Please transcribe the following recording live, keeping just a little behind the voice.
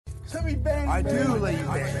Let me bang you, I man. do let you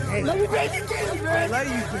bang. Hey, Let me bang you, man. I let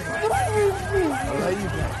you bang. I let you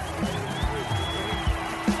bang.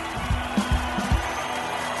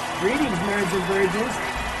 Greetings, marriage and virgins.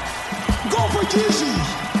 Go for Jesus.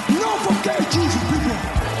 No forget Jesus, people.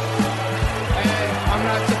 Hey, I'm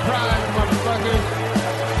not surprised, motherfuckers.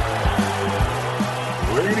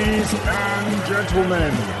 Ladies and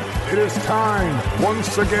gentlemen, it is time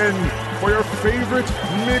once again for your favorite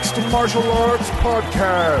mixed martial arts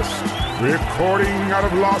podcast. Recording out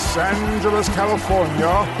of Los Angeles,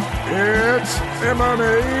 California, it's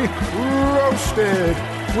MMA Roasted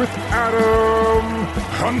with Adam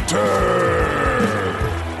Hunter.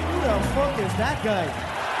 Who the fuck is that guy?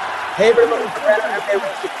 Hey everybody, MMA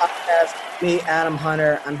Roasted podcast. Me, Adam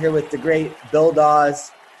Hunter. I'm here with the great Bill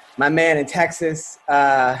Dawes, my man in Texas.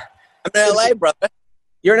 I'm in LA, brother.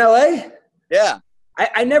 You're in LA? Yeah.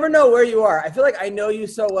 I never know where you are. I feel like I know you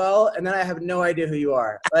so well, and then I have no idea who you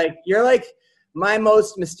are. Like, you're like my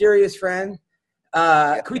most mysterious friend.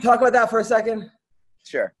 Can we talk about that for a second?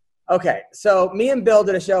 Sure. Okay, so me and Bill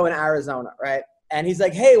did a show in Arizona, right? And he's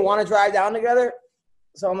like, hey, want to drive down together?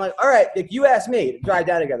 So I'm like, all right, like, you asked me to drive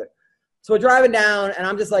down together. So we're driving down, and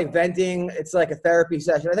I'm just like venting. It's like a therapy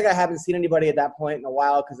session. I think I haven't seen anybody at that point in a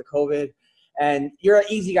while because of COVID. And you're an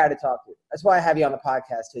easy guy to talk to. That's why I have you on the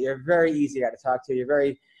podcast too. You're a very easy guy to talk to. You're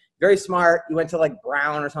very, very smart. You went to like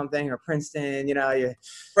Brown or something, or Princeton, you know.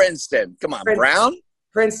 Princeton. Come on, Brown?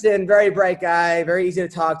 Princeton, very bright guy, very easy to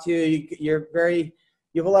talk to. You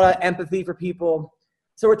have a lot of empathy for people.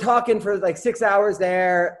 So we're talking for like 6 hours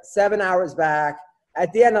there, 7 hours back.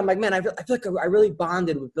 At the end, I'm like, man, I feel like I really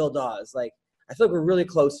bonded with Bill Dawes. Like, I feel like we're really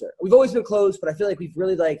closer. We've always been close, but I feel like we've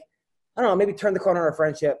really, like, I don't know, maybe turned the corner of our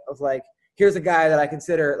friendship of like, here's a guy that I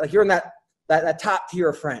consider, like, you're in that top tier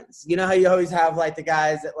of friends. You know how you always have like the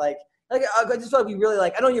guys that like I just feel like we really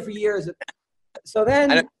like, I know you for years. So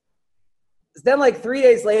then like 3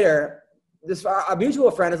 days later, our mutual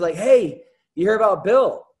friend is like, hey, you hear about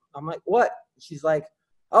Bill? I'm like, what? She's like,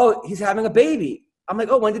 oh, he's having a baby. I'm like,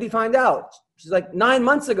 oh, when did he find out? She's like, 9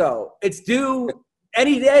 months ago. It's due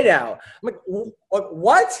any day now. I'm like,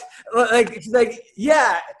 what? Like, she's like,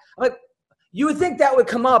 yeah. I'm like, you would think that would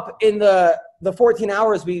come up in the 14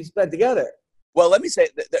 hours we spent together. Well, let me say,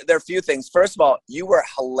 there are a few things. First of all, you were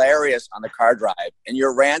hilarious on the car drive, and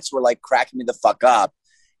your rants were like cracking me the fuck up.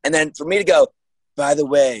 And then for me to go, by the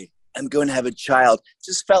way, I'm going to have a child,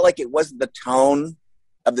 just felt like it wasn't the tone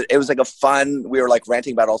of it was like a fun, we were like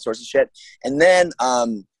ranting about all sorts of shit. And then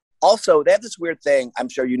also, they have this weird thing, I'm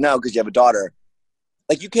sure you know because you have a daughter.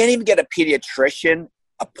 Like, you can't even get a pediatrician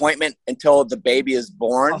appointment until the baby is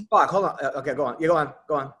born. Oh, fuck. Hold on. Okay, go on. You go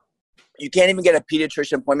on. You can't even get a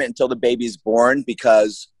pediatrician appointment until the baby's born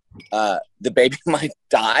because the baby might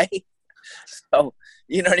die. So,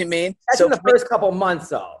 you know what I mean? That's so in the first couple months,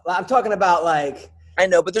 though. I'm talking about, like... I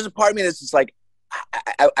know, but there's a part of me that's just like,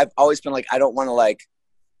 I've always been like, I don't want to, like,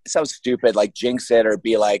 it sounds stupid, like jinx it or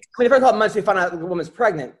be like... I mean, the first couple months we find out the woman's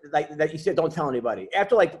pregnant, like, that you said don't tell anybody.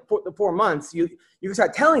 After, like, the 4 months, you can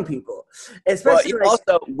start telling people. Especially, well,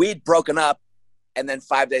 also, we'd broken up, and then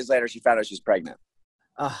 5 days later, she found out she's pregnant.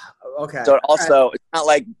 Okay. So also, It's not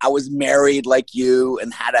like I was married like you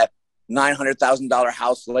and had a $900,000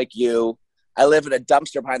 house like you. I live in a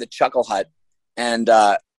dumpster behind the Chuckle Hut, and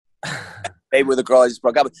baby with a girl I just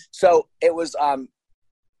broke up with. So it was,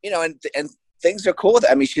 you know, and things are cool.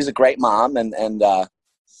 I mean, she's a great mom, and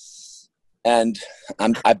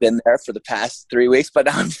I've been there for the past 3 weeks,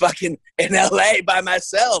 but I'm fucking in LA by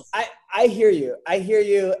myself. I hear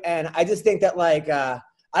you, and I just think that, like,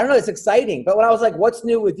 I don't know, it's exciting. But when I was like, "What's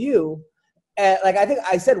new with you?" Like, I think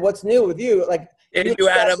I said, "What's new with you?" Like, did you,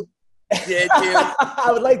 Adam? Did you?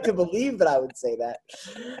 I would like to believe that I would say that.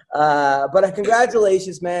 But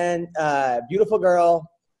congratulations, man! Beautiful girl,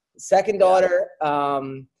 second daughter. I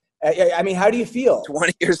mean, how do you feel?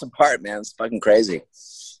 20 years apart, man. It's fucking crazy.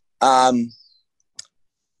 I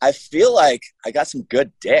feel like I got some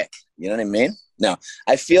good dick. You know what I mean? No,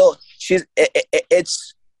 I feel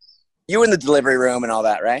it's you in the delivery room and all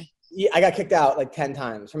that, right? Yeah, I got kicked out like 10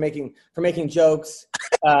 times for making jokes.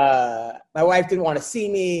 My wife didn't want to see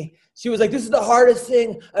me. She was like, "This is the hardest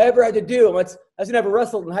thing I ever had to do." I'm like, I never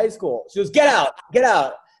wrestled in high school. She goes, "Get out."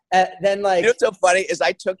 Then, like, you know what's so funny is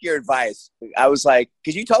I took your advice. I was like,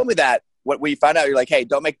 because you told me that when you found out, you're like, hey,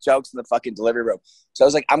 don't make jokes in the fucking delivery room. So I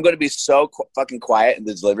was like, I'm going to be so fucking quiet in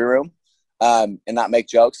the delivery room and not make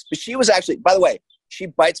jokes. But she was actually, by the way, she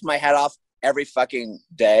bites my head off every fucking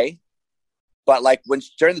day. But like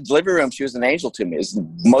during the delivery room, she was an angel to me. It's the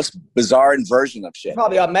most bizarre inversion of shit.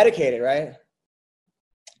 Probably all medicated, right?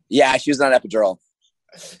 Yeah, she was on epidural.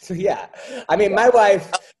 So yeah, I mean, my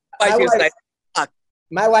wife. She was like, fuck,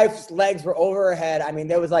 my wife's legs were over her head. I mean,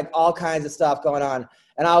 there was like all kinds of stuff going on.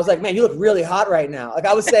 And I was like, man, you look really hot right now. Like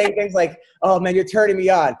I was saying things like, oh man, you're turning me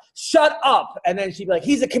on. Shut up. And then she'd be like,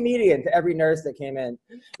 he's a comedian to every nurse that came in,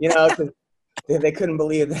 you know, because they couldn't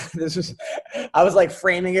believe that this was, I was like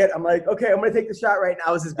framing it. I'm like, okay, I'm going to take the shot right now.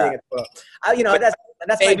 I was just being a troll. You know, that's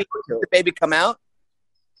baby, did the baby come out?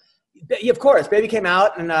 Yeah, of course. Baby came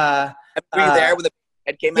out. And were you there when the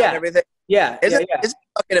head came out and everything? Yeah. Isn't it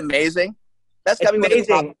fucking amazing? That's got to be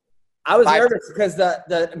amazing. I was nervous because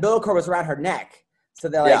the umbilical cord was around her neck. So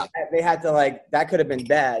they're like, they had to like, that could have been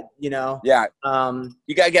bad, you know? Yeah.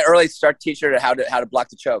 You got to get early to start teach her how to block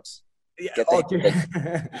the chokes. Yeah.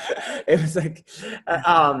 It was like,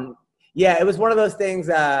 it was one of those things.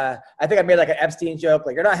 I think I made like an Epstein joke.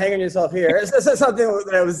 Like, you're not hanging yourself here. It's something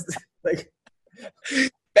that I was like,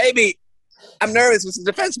 baby, I'm nervous. It's a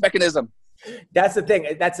defense mechanism. That's the thing.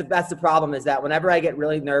 That's the problem is that whenever I get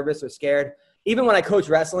really nervous or scared, even when I coach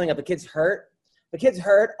wrestling, if the kid's hurt,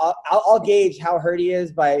 I'll gauge how hurt he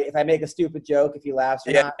is by if I make a stupid joke, if he laughs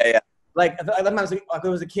or not. Yeah. Like sometimes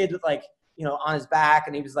there was a kid with like, you know, on his back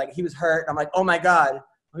and he was hurt. And I'm like, oh my God.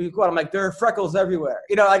 I'm like, there are freckles everywhere.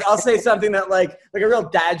 You know, like I'll say something that like a real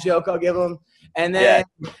dad joke I'll give him. And then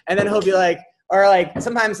he'll be like, or like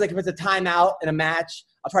sometimes like if it's a timeout in a match,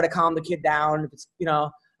 I'll try to calm the kid down. If it's, you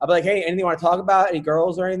know, I'll be like, hey, anything you want to talk about? Any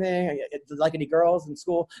girls or anything? Like any girls in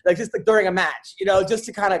school? Like just like during a match, you know, just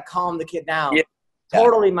to kind of calm the kid down. Yeah.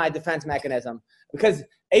 Totally my defense mechanism. Because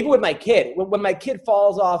even with my kid, when my kid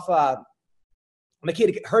falls off, my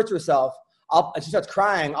kid hurts herself, and she starts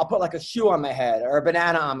crying, I'll put like a shoe on my head or a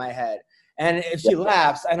banana on my head. And if she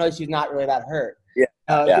laughs, I know she's not really that hurt. She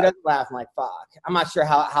doesn't laugh. I'm like, fuck. I'm not sure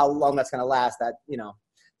how long that's going to last. That, you know.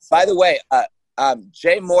 So. By the way,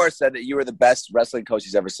 Jay Moore said that you were the best wrestling coach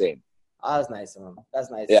he's ever seen. Oh, that's nice of him. That's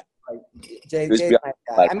nice. Yeah. Like, Jay's a nice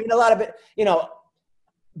guy. I mean, a lot of it, you know,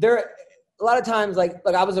 a lot of times, like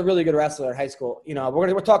I was a really good wrestler in high school. You know, we're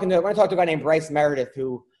gonna talk to a guy named Bryce Meredith,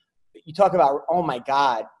 who you talk about. Oh my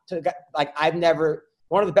God, like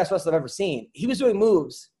one of the best wrestlers I've ever seen. He was doing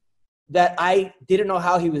moves that I didn't know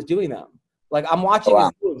how he was doing them. Like I'm watching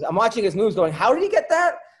his moves. I'm watching his moves, going, how did he get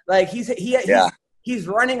that? Like he's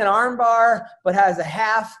running an arm bar, but has a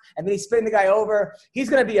half, and then he's spinning the guy over. He's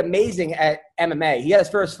gonna be amazing at MMA. He had his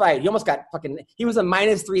first fight. He almost got he was a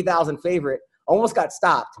minus 3,000 favorite. Almost got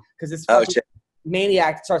stopped because this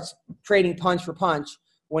maniac starts trading punch for punch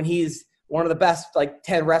when he's one of the best like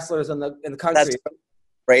 10 wrestlers in the country. That's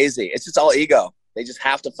crazy. It's just all ego. They just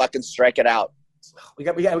have to fucking strike it out. We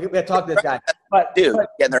got to talk to this guy. But get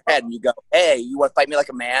in their head and you go, hey, you want to fight me like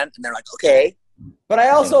a man? And they're like, okay. But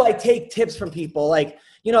I also like take tips from people. Like,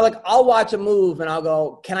 you know, like I'll watch a move and I'll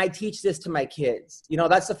go, can I teach this to my kids? You know,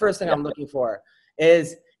 that's the first thing I'm looking for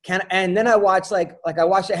is. And then I watched I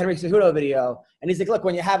watched a Henry Cejudo video, and he's like, look,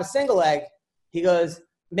 when you have a single leg, he goes,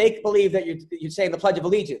 make believe that you're saying the Pledge of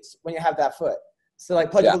Allegiance when you have that foot. So like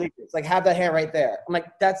Pledge of Allegiance, like have that hand right there. I'm like,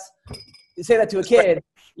 you say that to a kid,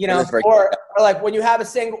 you know, or like when you have a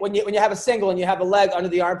single, when you have a single and you have a leg under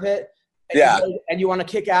the armpit, and you want to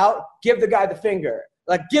kick out, give the guy the finger.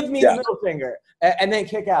 Like give me the middle finger and then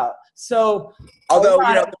kick out. So although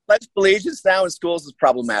you know the Pledge of Allegiance now in schools is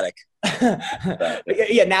problematic. But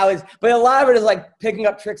a lot of it is like picking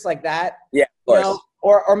up tricks like that. Yeah, of course.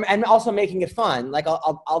 You know, and also making it fun. Like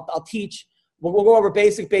I'll teach. We'll go over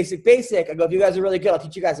basic. I go, if you guys are really good, I'll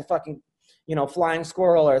teach you guys a fucking, you know, flying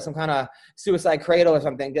squirrel or some kind of suicide cradle or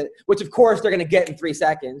something. Which of course they're gonna get in 3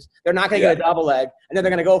 seconds. They're not gonna get a double leg, and then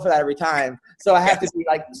they're gonna go for that every time. So I have to be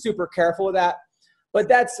like super careful with that. But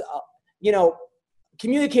that's you know.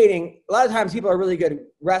 Communicating, a lot of times people are really good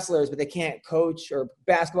wrestlers, but they can't coach, or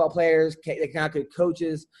basketball players, they're not good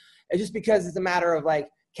coaches. It's just because it's a matter of like,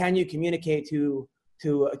 can you communicate to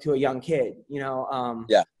a young kid, you know?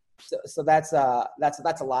 So that's a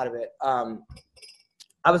lot of it. I'm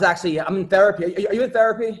in therapy. Are you in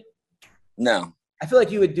therapy? No. I feel like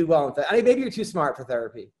you would do well in therapy. I mean, maybe you're too smart for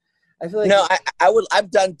therapy. I feel like no, I've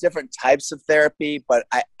done different types of therapy, but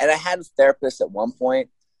I had a therapist at one point.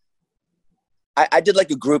 I did like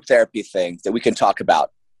a group therapy thing that we can talk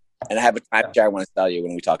about. And I have a time share I want to tell you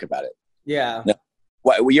when we talk about it. Yeah. No.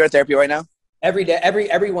 What, you're in therapy right now? Every day,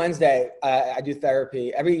 every Wednesday, I do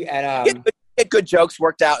therapy. Get good jokes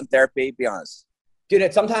worked out in therapy, be honest.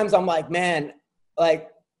 Dude, sometimes I'm like, man, like,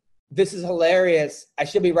 this is hilarious. I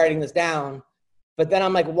should be writing this down. But then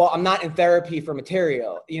I'm like, well, I'm not in therapy for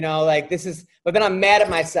material. You know, like but then I'm mad at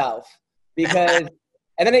myself because,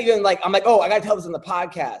 and then even like, I'm like, oh, I got to tell this on the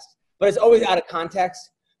podcast. But it's always out of context,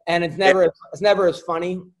 and it's never as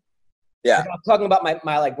funny. Yeah. Like I'm talking about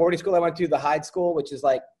my like boarding school I went to, the Hyde School, which is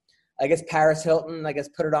like, I guess Paris Hilton, I guess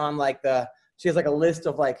put it on like the she has like a list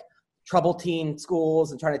of like trouble teen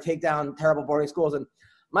schools and trying to take down terrible boarding schools. And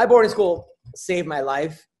my boarding school saved my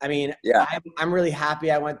life. I mean, I'm really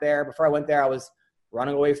happy I went there. Before I went there, I was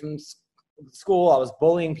running away from school. I was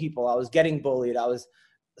bullying people. I was getting bullied. I was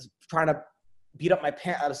trying to beat up my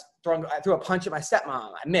parents. I threw a punch at my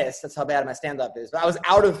stepmom. I missed. That's how bad my stand-up is. But I was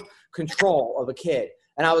out of control of a kid.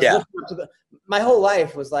 And I was looking up to my whole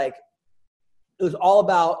life was like, it was all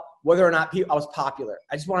about whether or not I was popular.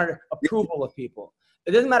 I just wanted approval of people.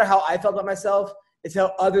 It doesn't matter how I felt about myself. It's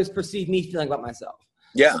how others perceive me feeling about myself.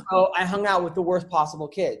 Yeah. So I hung out with the worst possible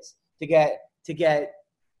kids to get,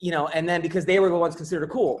 and then because they were the ones considered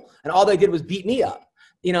cool and all they did was beat me up,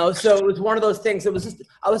 so it was one of those things. It was just,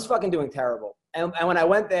 I was fucking doing terrible. And when I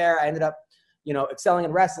went there, I ended up, excelling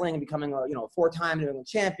in wrestling and becoming a, 4-time New England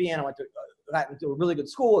champion. I got into a really good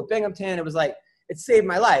school at Binghamton. It was like, it saved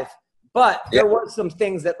my life. But there were some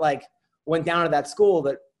things that like went down to that school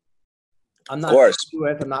that I'm not happy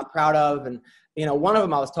with, I'm not proud of. And, one of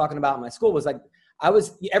them I was talking about in my school was like,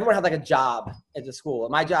 everyone had like a job at the school.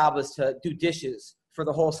 And my job was to do dishes for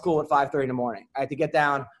the whole school at 5:30 in the morning. I had to get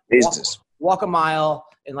down, walk a mile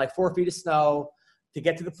in like 4 feet of snow to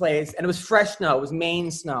get to the place. And it was fresh snow. It was Maine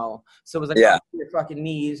snow. So it was like up to your fucking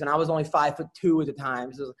knees. And I was only 5'2" at the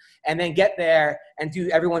time. And then get there and do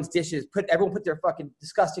everyone's dishes. Everyone put their fucking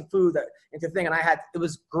disgusting food into the thing. And it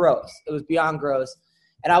was gross. It was beyond gross.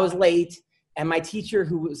 And I was late. And my teacher,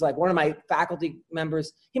 who was like one of my faculty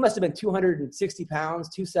members, he must have been 260 pounds,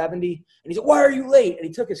 270. And he said, "Why are you late?" And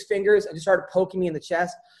he took his fingers and just started poking me in the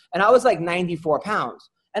chest. And I was like 94 pounds.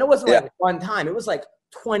 And it wasn't like one time. It was like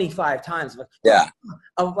 25 times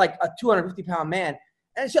of like a 250-pound man.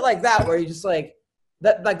 And shit like that where you just like,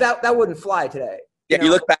 that wouldn't fly today. Yeah,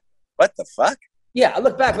 you look back, what the fuck? Yeah, I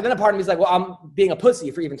look back. But then a part of me is like, well, I'm being a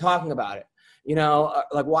pussy for even talking about it.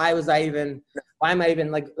 Like why am I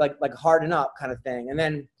even like harden up kind of thing. And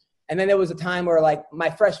then there was a time where like my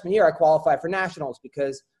freshman year, I qualified for nationals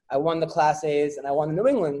because I won the Class A's and I won the New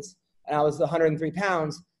England's and I was 103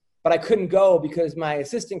 pounds, but I couldn't go because my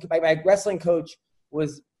wrestling coach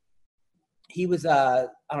was I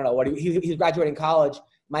don't know what he was graduating college.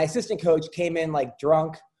 My assistant coach came in like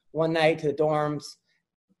drunk one night to the dorms,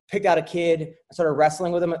 picked out a kid and started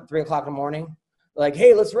wrestling with him at 3:00 in the morning. Like,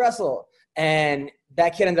 hey, let's wrestle. And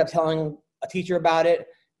that kid ended up telling a teacher about it,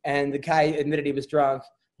 and the guy admitted he was drunk.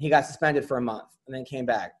 He got suspended for a month and then came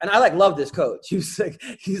back. And I like loved this coach. He's like,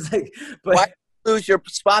 but why lose your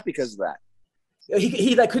spot because of that?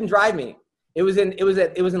 He like couldn't drive me. It was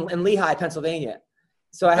in Lehigh, Pennsylvania.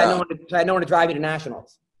 So I had no one to drive me to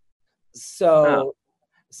nationals. So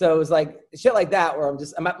it was like shit like that where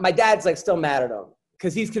my dad's like still mad at him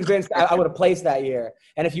because he's convinced I would have placed that year.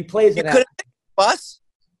 And if you place it, couldn't take a bus.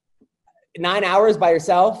 9 hours by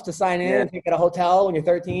yourself to sign in and pick at a hotel when you're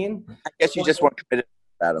 13. I guess you just weren't committed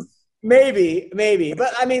to Adam. Maybe.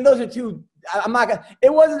 But I mean, those are two. I'm not gonna.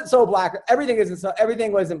 It wasn't so black. Everything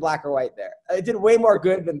wasn't black or white there. It did way more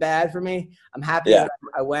good than bad for me. I'm happy that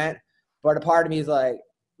I went, but a part of me is like,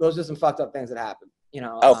 those are some fucked up things that happened.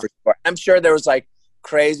 For sure. I'm sure there was like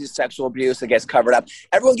crazy sexual abuse that gets covered up.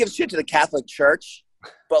 Everyone gives shit to the Catholic Church,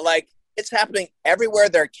 but like it's happening everywhere.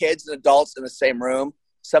 There are kids and adults in the same room.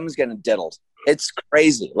 Someone's getting diddled. It's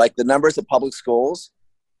crazy. Like the numbers of public schools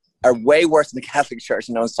are way worse than the Catholic Church,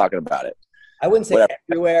 and no one's talking about it. I wouldn't say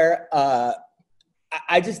everywhere.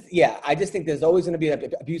 I just think there's always going to be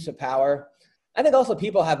an abuse of power. I think also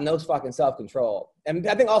people have no fucking self-control. And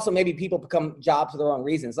I think also maybe people become jobs for the wrong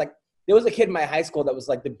reasons. Like there was a kid in my high school that was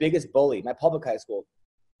like the biggest bully, my public high school.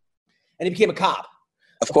 And he became a cop.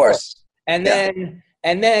 Of course. And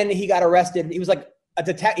then he got arrested. He was like a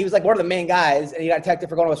detective. He was like one of the main guys, and he got detected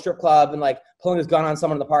for going to a strip club and like pulling his gun on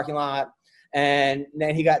someone in the parking lot. And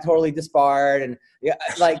then he got totally disbarred. And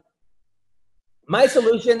like my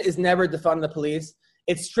solution is never defund the police.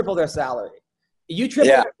 It's triple their salary. You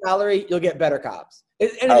triple their salary, you'll get better cops.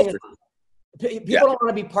 People don't want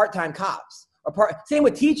to be part-time cops. Same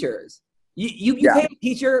with teachers. You pay a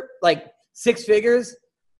teacher like 6 figures,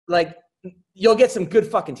 like you'll get some good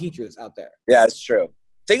fucking teachers out there. Yeah, it's true.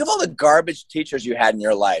 Think of all the garbage teachers you had in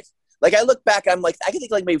your life. Like I look back, I'm like, I can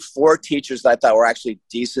think like maybe 4 teachers that I thought were actually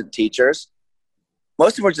decent teachers.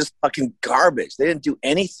 Most of them were just fucking garbage. They didn't do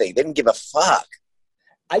anything. They didn't give a fuck.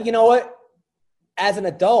 You know what? As an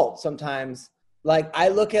adult, sometimes, like I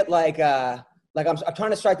look at like I'm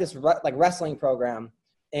trying to start this like wrestling program,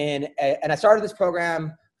 and I started this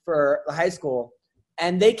program for the high school,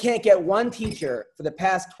 and they can't get one teacher for the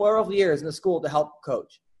past 12 years in the school to help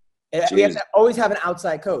coach. We have to always have an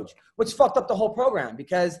outside coach, which fucked up the whole program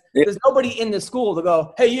because there's nobody in the school to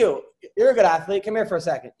go, hey, you're a good athlete. Come here for a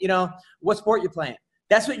second. What sport you playing?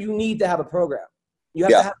 That's what you need to have a program. You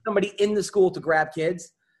have to have somebody in the school to grab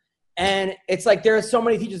kids. And it's like there are so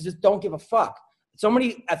many teachers just don't give a fuck. So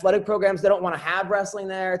many athletic programs, they don't want to have wrestling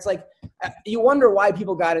there. It's like you wonder why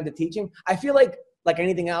people got into teaching. I feel like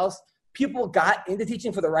anything else, people got into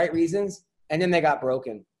teaching for the right reasons, and then they got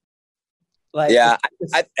broken. Like, yeah.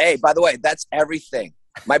 Hey, by the way, that's everything.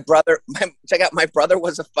 My brother, check out, my brother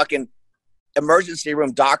was a fucking emergency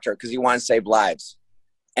room doctor because he wanted to save lives.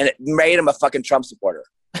 And it made him a fucking Trump supporter.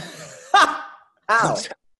 How?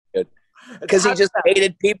 Because he just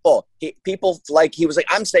hated people. He was like,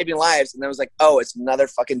 I'm saving lives. And then it was like, oh, it's another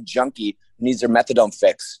fucking junkie who needs their methadone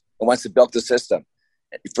fix and wants to bilk the system.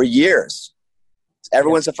 For years.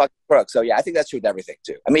 Everyone's a fucking crook. So yeah, I think that's true with everything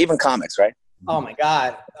too. I mean, even comics, right? Oh my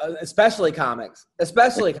God. Especially comics.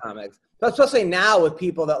 Especially now with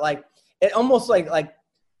people that like, it almost like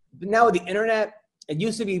now with the internet, it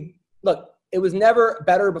used to be, look, it was never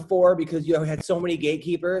better before because you had so many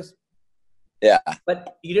gatekeepers. Yeah.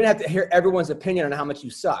 But you didn't have to hear everyone's opinion on how much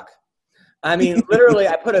you suck. I mean, literally,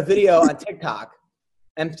 I put a video on TikTok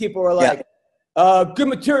and people were like, good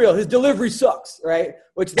material, his delivery sucks, right?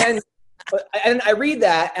 Which then, and I read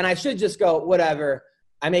that and I should just go, whatever.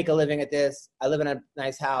 I make a living at this. I live in a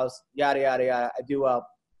nice house, yada, yada, yada. I do well.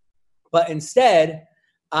 But instead,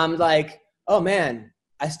 I'm like, oh man,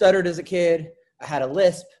 I stuttered as a kid. I had a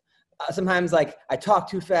lisp. Sometimes like I talk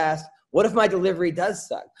too fast. What if my delivery does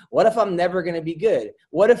suck? What if I'm never going to be good?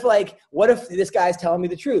 What if this guy's telling me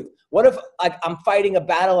the truth? What if like I'm fighting a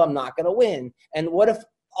battle I'm not going to win? And what if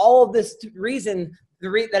all of this reason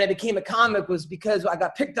that I became a comic was because I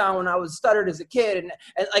got picked on when I was stuttered as a kid,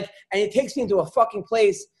 and it takes me into a fucking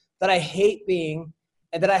place that I hate being,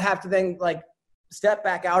 and that I have to then like step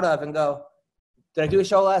back out of and go, did I do a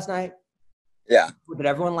show last night? Yeah. Did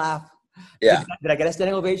everyone laugh? Yeah. Did I get a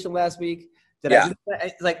standing ovation last week? Then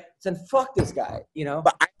fuck this guy, you know?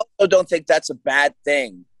 But I also don't think that's a bad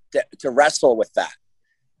thing to wrestle with that.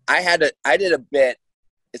 I did a bit,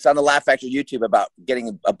 it's on the Laugh Factor YouTube, about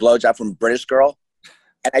getting a blowjob from a British girl.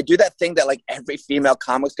 And I do that thing that like every female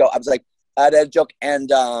comics go, I was like, that joke and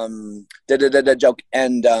joke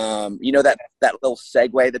and you know that little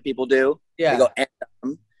segue that people do? Yeah. They go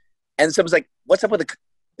and someone's like, what's up with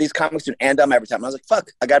these comics doing and every time? I was like,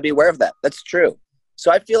 fuck, I gotta be aware of that. That's true.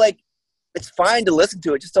 So I feel like it's fine to listen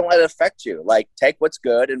to it, just don't let it affect you. Like, take what's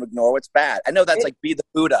good and ignore what's bad. I know that's like be the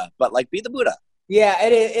Buddha, but like be the Buddha. Yeah,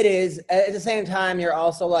 it is. At the same time, you're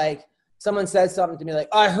also like, someone says something to me like,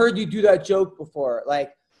 oh, I heard you do that joke before.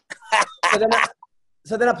 Like,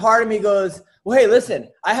 so then a part of me goes, well, hey, listen,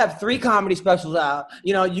 I have 3 comedy specials out.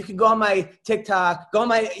 You know, you can go on my TikTok, go on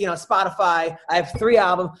my, Spotify. I have 3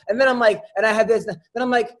 albums. And then I'm like, and I have this. Then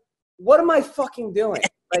I'm like, what am I fucking doing?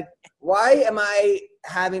 Like, why am I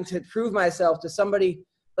having to prove myself to somebody?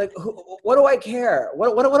 Like, what do I care?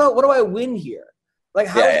 What do I win here? Like,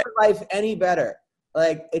 how is your life any better?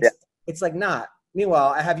 Like, it's like not. Meanwhile,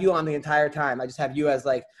 I have you on the entire time. I just have you as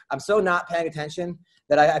like, I'm so not paying attention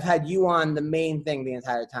that I've had you on the main thing the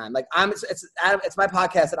entire time. Like it's my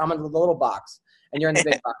podcast and I'm in the little box and you're in the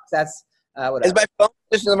big box. That's whatever. Is my phone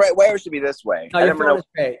positioned the right way or should it be this way? No, your phone is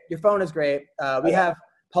great. Your phone is great. We have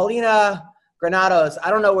Paulina, Granados. I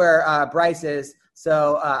don't know where Bryce is.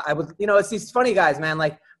 So I would, it's these funny guys, man.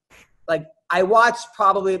 Like I watched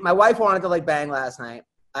my wife wanted to like bang last night.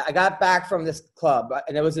 I got back from this club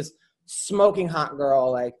and there was this smoking hot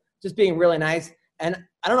girl, like just being really nice. And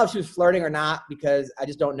I don't know if she was flirting or not because I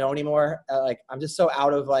just don't know anymore. Like I'm just so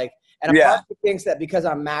out of like, and a part of me thinks that because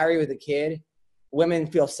I'm married with a kid, women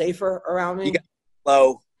feel safer around me.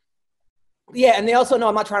 Low. Yeah, and they also know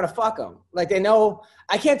I'm not trying to fuck them. Like they know,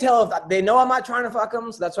 I can't tell if they know I'm not trying to fuck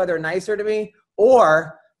them, so that's why they're nicer to me.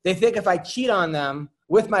 Or they think if I cheat on them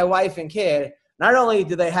with my wife and kid, not only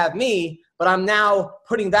do they have me, but I'm now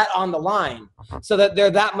putting that on the line so that they're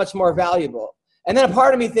that much more valuable. And then a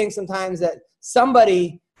part of me thinks sometimes that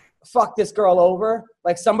somebody fucked this girl over,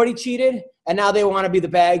 like somebody cheated, and now they want to be the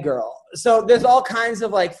bad girl. So there's all kinds of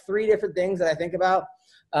like 3 different things that I think about,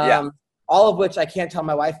 all of which I can't tell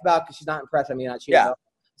my wife about because she's not impressed with me not cheating. Yeah.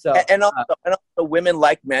 So and also women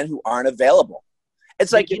like men who aren't available.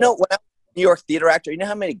 It's like, when I was a New York theater actor, you know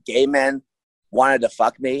how many gay men wanted to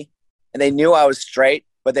fuck me and they knew I was straight,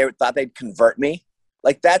 but they thought they'd convert me?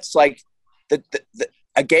 Like that's like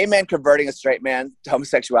a gay man converting a straight man to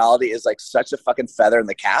homosexuality is like such a fucking feather in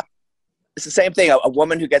the cap. It's the same thing. A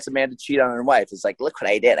woman who gets a man to cheat on her wife is like, look what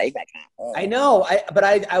I did. I know. But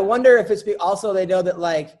I wonder if it's also they know that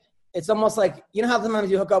like, it's almost like, you know how sometimes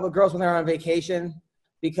you hook up with girls when they're on vacation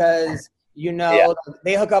because,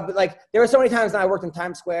 they hook up. Like there were so many times when I worked in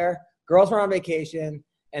Times Square, girls were on vacation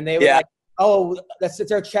and they were like, oh, that's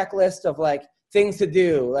their checklist of like things to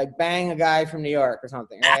do, like bang a guy from New York or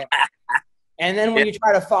something, right? And then when you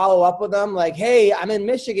try to follow up with them, like, hey, I'm in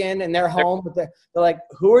Michigan, and they're home, but they're like,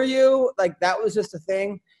 who are you? Like, that was just a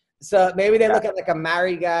thing. So maybe they look at like a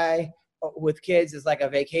married guy with kids as like a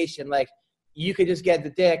vacation. Like, you could just get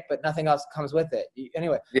the dick, but nothing else comes with it.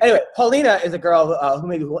 Anyway, Paulina is a girl who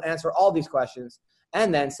maybe will answer all these questions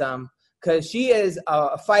and then some, because she is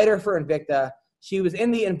a fighter for Invicta. She was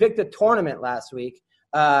in the Invicta tournament last week.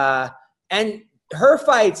 And her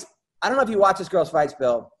fights, I don't know if you watch this girl's fights,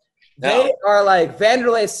 Bill. They are like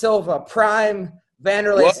Vanderlei Silva, prime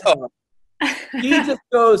Vanderlei Silva. He just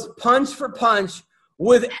goes punch for punch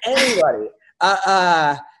with anybody.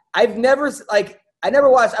 I watched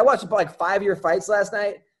like 5-year fights last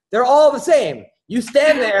night. They're all the same. You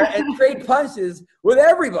stand there and trade punches with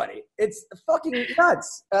everybody. It's fucking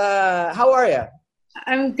nuts. How are you?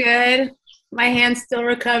 I'm good. My hand's still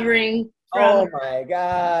recovering. Oh my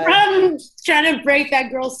God. From trying to break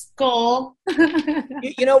that girl's skull.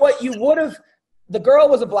 You know what? You would have. The girl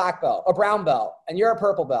was a black belt, a brown belt, and you're a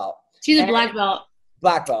purple belt. She's a black belt.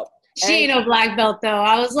 Black belt. She ain't no black belt, though.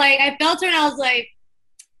 I felt her and I was like,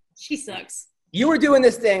 she sucks. You were doing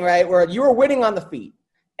this thing, right, where you were winning on the feet.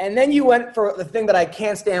 And then you went for the thing that I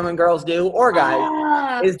can't stand when girls do, or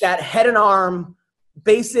guys, is that head and arm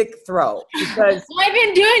basic throw. Because I've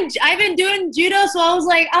been doing judo, so I was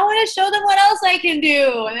like, I want to show them what else I can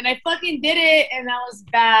do. And then I fucking did it, and that was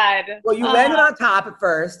bad. Well, you landed on top at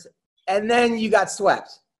first, and then you got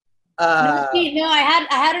swept. No, I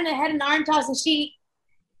had her in a head and arm toss, and she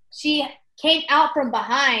came out from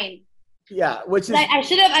behind. Yeah, which is I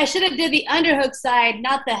should have did the underhook side,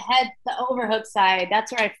 not the overhook side. That's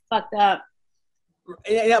where I fucked up.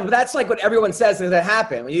 Yeah, but that's like what everyone says that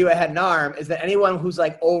happened when you had an arm, is that anyone who's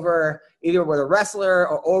like over either with a wrestler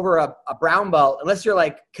or over a brown belt, unless you're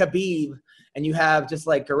like Khabib and you have just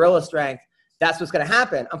like gorilla strength, that's what's going to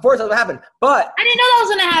happen. Unfortunately, that's what happened. But I didn't know that was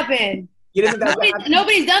going to happen. You didn't think that was going to happen?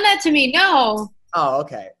 Nobody's done that to me. No. Oh,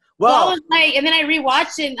 okay. Well, Well, I was like, and then I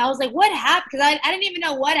rewatched it, and I was like, what happened? Because I didn't even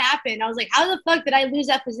know what happened. I was like, how the fuck did I lose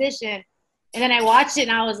that position? And then I watched it,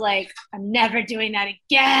 and I was like, I'm never doing that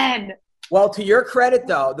again. Well, to your credit,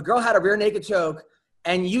 though, the girl had a rear naked choke,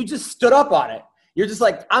 and you just stood up on it. You're just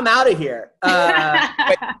like, I'm out of here.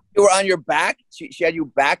 Wait, you were on your back? She had you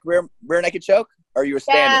back rear naked choke? Or you were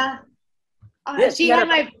standing? Yeah. She had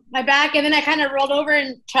my back, and then I kind of rolled over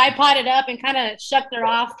and tripoded up and kind of shucked her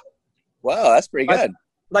off. Wow, that's pretty good.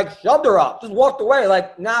 Like, shoved her up. Just walked away.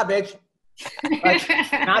 Like, nah, bitch. Like,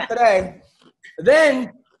 not today. Then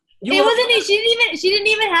She didn't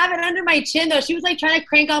even have it under my chin though. She was like trying to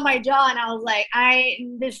crank on my jaw, and I was like,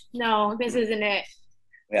 this isn't it.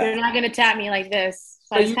 Yeah. They're not gonna tap me like this.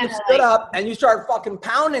 So you just stood up and you started fucking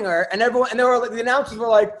pounding her, and the announcers were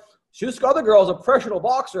like, "This other girl's a professional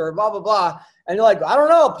boxer," blah blah blah. And you're like, I don't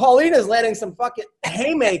know, Paulina's landing some fucking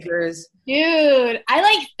haymakers. Dude, I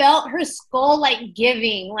like felt her skull like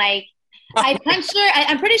giving. Like I punched her.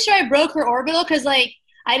 I'm pretty sure I broke her orbital because like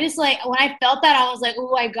I just like when I felt that I was like,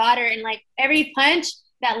 oh, I got her. And like every punch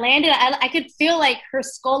that landed, I could feel like her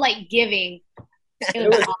skull like giving. It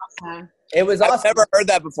was awesome. It was awesome. I've never heard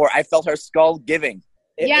that before. I felt her skull giving.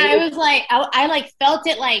 It was like I like felt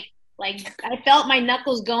it like I felt my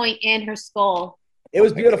knuckles going in her skull. It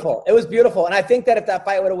was beautiful. It was beautiful. And I think that if that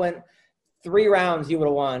fight would have went 3 rounds, you would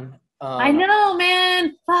have won. I know,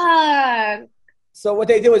 man. Fuck. So what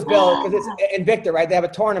they do is, Bill, because it's Invicta, right? They have a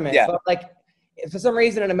tournament. Yeah. But like, for some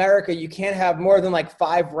reason in America, you can't have more than like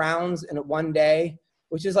 5 rounds in one day,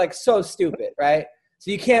 which is like so stupid, right?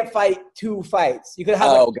 So you can't fight 2 fights. You could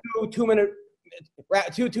have like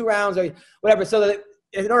 2 rounds or whatever. So that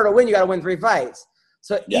in order to win, you got to win 3 fights.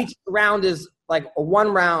 So each round is like a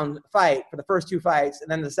 1-round fight for the first 2 fights, and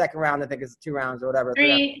then the second round I think is 2 rounds or whatever.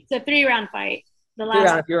 It's a 3-round fight. The 3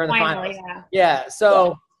 round if you're in the finals. Yeah.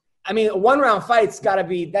 So I mean, a 1-round fight's got to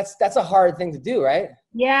be that's a hard thing to do, right?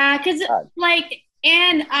 Yeah, because like,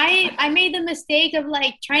 and I made the mistake of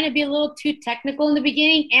like trying to be a little too technical in the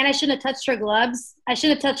beginning, and I shouldn't have touched her gloves. I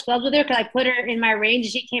shouldn't have touched gloves with her because I put her in my range,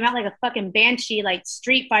 and she came out like a fucking banshee, like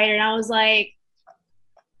Street Fighter, and I was like,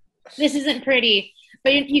 this isn't pretty.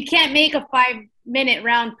 But you can't make a 5-minute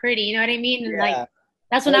round pretty, you know what I mean? And like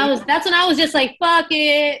that's when I was just like, fuck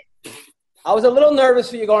it. I was a little nervous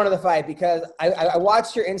for you going to the fight because I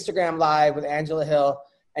watched your Instagram live with Angela Hill,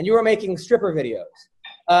 and you were making stripper videos.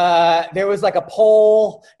 There was like a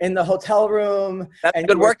pole in the hotel room. That's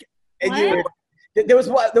good work. There was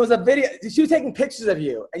a video. She was taking pictures of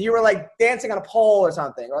you, and you were like dancing on a pole or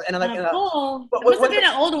something. And I'm like, pole. It must have been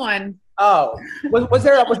an old one. Oh, was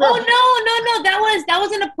there? Oh no, that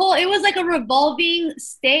wasn't a pole. It was like a revolving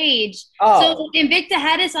stage. Oh. So Invicta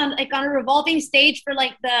had us on a revolving stage for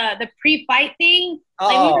like the pre-fight thing.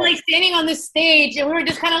 Like we were like standing on this stage and we were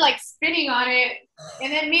just kind of like spinning on it.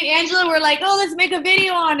 And then me and Angela were like, "Oh, let's make a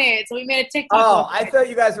video on it." So we made a TikTok. Oh, I thought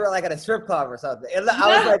you guys were like at a strip club or something. I was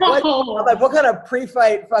like, what? I'm like, what kind of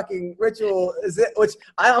pre-fight fucking ritual is it? Which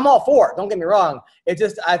I'm all for. Don't get me wrong. It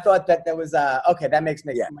just I thought that was okay. That makes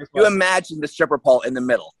me. Yeah. You imagine the stripper pole in the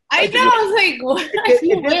middle. I know. I was like, what?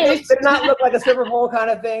 It did not look like a stripper pole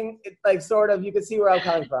kind of thing. It's like sort of. You could see where I'm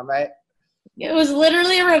coming from, right? It was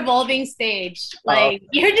literally a revolving stage. Like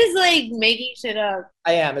you're just like making shit up.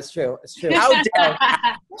 I am. It's true. It's true. How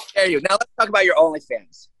dare you? Now let's talk about your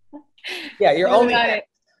OnlyFans. Yeah, your OnlyFans.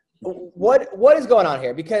 What is going on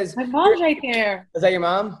here? Because my mom's right there. Is that your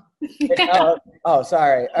mom? Oh,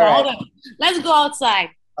 sorry. All right. Hold on. Let's go outside.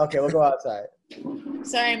 Okay, we'll go outside.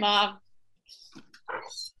 Sorry, Mom.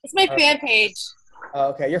 It's my fan page. Oh,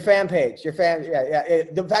 okay, your fan page. Your fan. Yeah.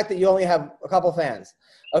 The fact that you only have a couple fans.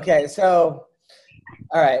 Okay, so,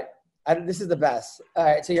 all right. This is the best. All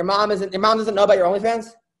right, so your mom doesn't know about your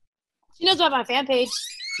OnlyFans? She knows about my fan page.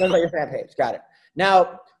 Knows about your fan page. Got it.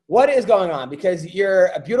 Now, what is going on? Because you're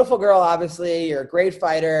a beautiful girl, obviously. You're a great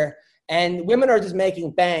fighter. And women are just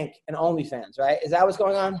making bank in OnlyFans, right? Is that what's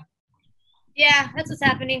going on? Yeah, that's what's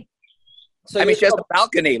happening. So she has a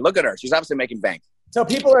balcony. Look at her. She's obviously making bank. So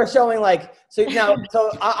people are showing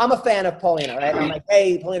so I'm a fan of Paulina, right? I'm like,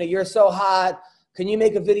 hey, Paulina, you're so hot. Can you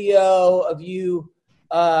make a video of you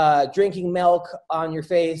drinking milk on your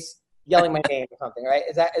face, yelling my name or something, right?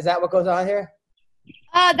 Is that what goes on here?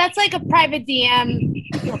 That's like a private DM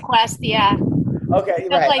request, yeah. Okay,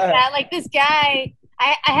 stuff like that. Like this guy,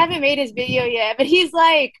 I haven't made his video yet, but he's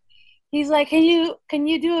like, can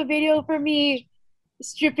you do a video for me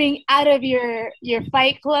stripping out of your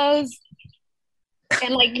fight clothes?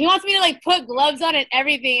 And like he wants me to like put gloves on and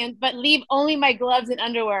everything, but leave only my gloves and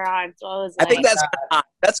underwear on. So I was like, I think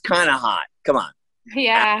that's kind of hot. Come on.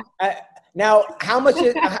 Yeah. Now, how much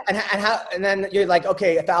is and then you're like,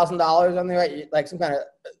 okay, $1,000 on there, right? Like some kind of.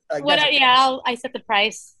 I set the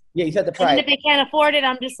price. Yeah, you set the price. And if they can't afford it,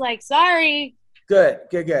 I'm just like, sorry. Good.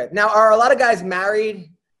 Now, are a lot of guys married?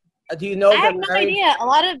 Do you know? I have no idea. A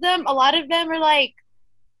lot of them are like,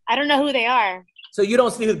 I don't know who they are. So you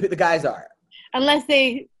don't see who the guys are. Unless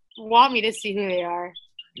they want me to see who they are.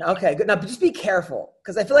 Okay, good. Now, just be careful,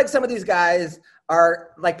 because I feel like some of these guys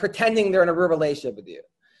are like pretending they're in a real relationship with you,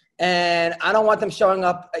 and I don't want them showing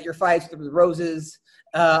up at your fights with roses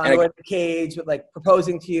on the way to the cage with like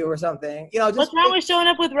proposing to you or something. What's wrong with showing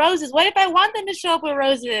up with roses? What if I want them to show up with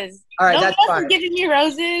roses? All right, that's fine. Giving me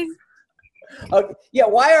roses. Okay. Yeah,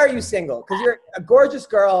 why are you single? Because you're a gorgeous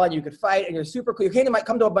girl and you could fight and you're super cool. You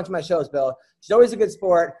come to a bunch of my shows, Bill. She's always a good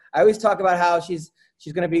sport. I always talk about how she's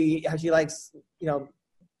going to be, how she likes,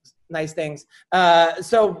 nice things.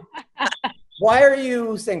 So why are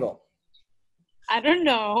you single? I don't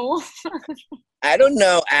know. I don't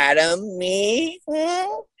know, Adam. Me?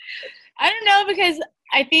 I don't know, because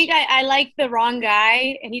I think I like the wrong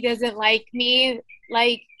guy and he doesn't like me.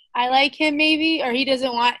 Like I like him maybe, or he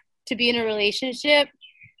doesn't want to be in a relationship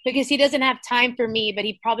because he doesn't have time for me, but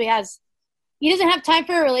he doesn't have time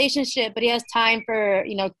for a relationship, but he has time for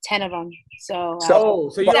 10 of them. So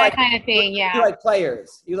you that like kind of thing. Yeah. You like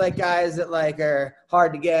players. You like guys that like are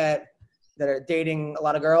hard to get, that are dating a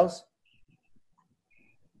lot of girls.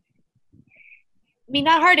 I mean,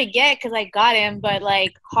 not hard to get because I got him, but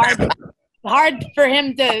like hard for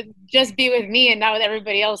him to just be with me and not with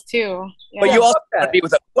everybody else too. Yeah. But you also want to be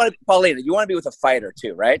with Paulina. You want to be with a fighter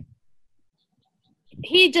too, right?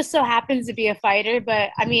 He just so happens to be a fighter, but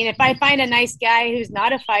I mean, if I find a nice guy who's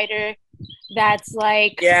not a fighter, that's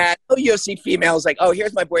like... Yeah, no UFC females like, oh,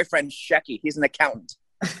 here's my boyfriend, Shecky. He's an accountant.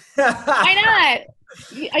 Why not?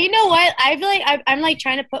 You know what? I feel like I'm like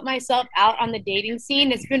trying to put myself out on the dating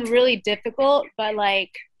scene. It's been really difficult, but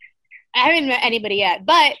like, I haven't met anybody yet.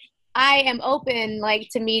 But I am open like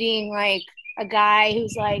to meeting like a guy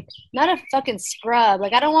who's like not a fucking scrub.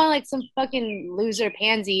 Like I don't want like some fucking loser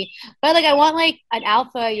pansy, but like I want like an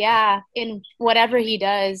alpha, in whatever he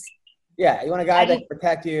does. Yeah, you want a guy that can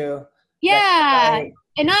protect you. Yeah,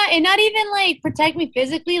 and not even like protect me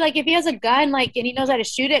physically. Like if he has a gun, like and he knows how to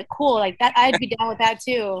shoot it, cool. Like that, I'd be down with that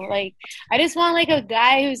too. Like I just want like a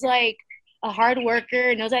guy who's like a hard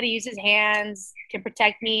worker, knows how to use his hands, can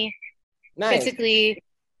protect me physically.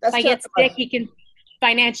 If I get sick, he can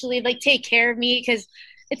financially like take care of me, because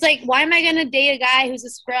it's like, why am I gonna date a guy who's a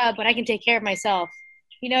scrub when I can take care of myself?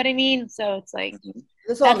 You know what I mean? So it's like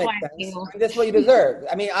this all makes sense. I mean, that's what you deserve.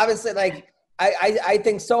 I mean, obviously, like I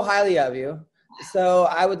think so highly of you. So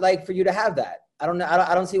I would like for you to have that. I don't know.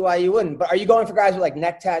 I don't see why you wouldn't. But are you going for guys with like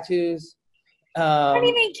neck tattoos? I don't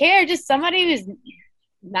even care. Just somebody who's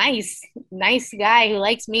nice guy who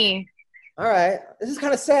likes me. All right. This is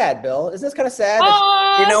kind of sad, Bill. Isn't this kind of sad?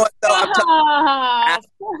 Oh, You know what, though? I'm stop.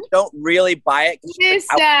 don't really buy it. It is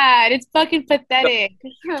sad. It's fucking pathetic.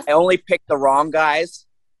 I only picked the wrong guys.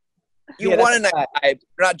 You Yeah, want a that's nice guy.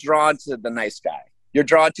 You're not drawn to the nice guy. You're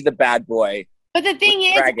drawn to the bad boy. But the thing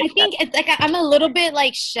is, I think it's like I'm a little bit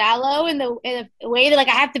like shallow in the way that like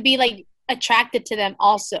I have to be like attracted to them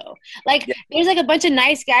also. Like there's like a bunch of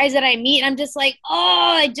nice guys that I meet and I'm just like,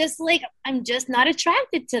 I'm just not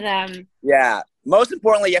attracted to them. Yeah. Most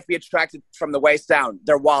importantly, you have to be attracted from the waist down.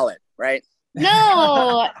 Their wallet, right?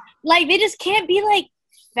 No, like they just can't be like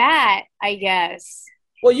fat, I guess.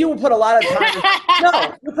 Well, you will put a lot of time.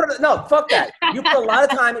 No, fuck that. You put a lot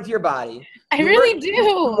of time into your body. I really do.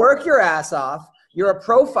 You work your ass off. You're a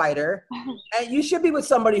pro fighter, and you should be with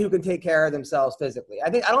somebody who can take care of themselves physically. I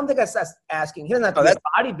don't think that's asking. He doesn't have to be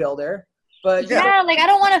a bodybuilder, but yeah, like I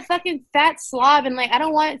don't want a fucking fat slob, and like I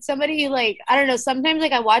don't want somebody like I don't know. Sometimes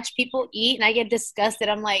like I watch people eat and I get disgusted.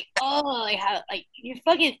 I'm like, oh, like how like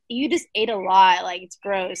you just ate a lot. Like it's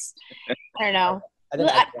gross. I don't know.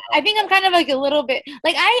 I think I'm kind of like a little bit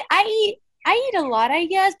like I eat a lot, I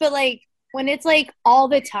guess, but like when it's like all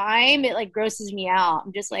the time, it like grosses me out.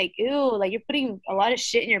 I'm just like, ew, like you're putting a lot of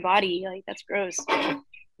shit in your body. Like that's gross.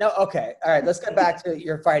 No, okay, all right. Let's get back to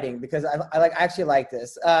your fighting because I actually like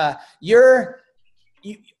this. What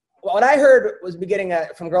I heard was beginning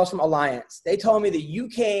from girls from Alliance. They told me that you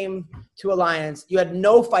came to Alliance. You had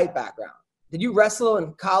no fight background. Did you wrestle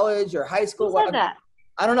in college or high school? Who said that?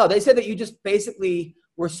 I don't know. They said that you just basically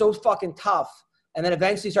were so fucking tough and then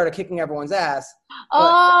eventually started kicking everyone's ass.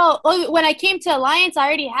 When I came to Alliance, I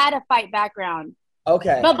already had a fight background.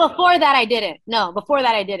 Okay. But before that, I didn't. No, before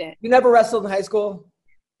that, I didn't. You never wrestled in high school?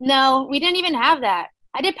 No, we didn't even have that.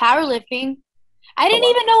 I did powerlifting. I didn't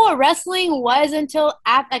even know what wrestling was until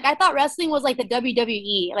after. Like I thought wrestling was like the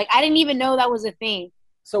WWE. Like I didn't even know that was a thing.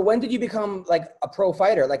 So when did you become like a pro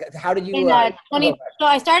fighter? Like how did you? So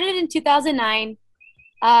I started in 2009.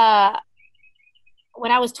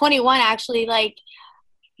 When I was 21, actually, like,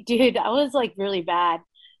 dude, I was like really bad.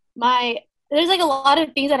 There's like a lot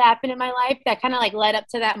of things that happened in my life that kind of like led up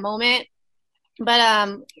to that moment. But,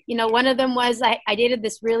 one of them was I dated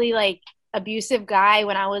this really like abusive guy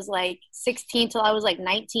when I was like 16 till I was like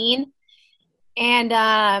 19.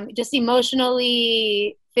 And just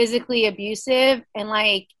emotionally, physically abusive. And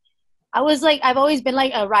like, I was like, I've always been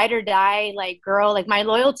like a ride or die like girl. Like my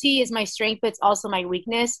loyalty is my strength, but it's also my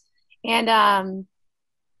weakness. And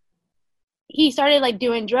he started like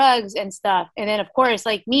doing drugs and stuff. And then of course,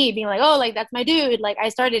 like me being like, oh, like that's my dude. Like I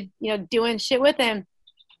started, doing shit with him.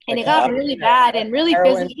 And it got really bad and really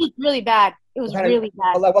physical. It was really bad. It was really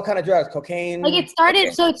bad. Like what kind of drugs? Cocaine? Like it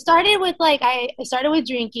started with like, I started with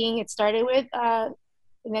drinking. It started with, and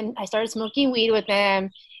then I started smoking weed with him.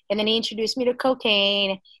 And then he introduced me to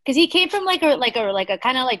cocaine because he came from like a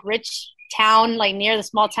kind of like rich town, like near the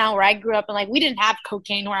small town where I grew up. And like, we didn't have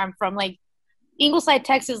cocaine where I'm from. Like Ingleside,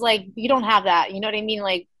 Texas, like you don't have that. You know what I mean?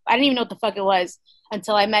 Like I didn't even know what the fuck it was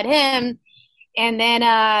until I met him. And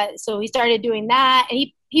then, so he started doing that.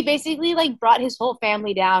 And he basically like brought his whole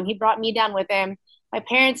family down. He brought me down with him. My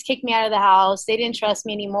parents kicked me out of the house. They didn't trust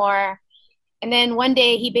me anymore. And then one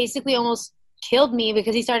day he basically almost killed me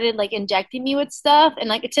because he started like injecting me with stuff. And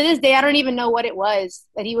like to this day, I don't even know what it was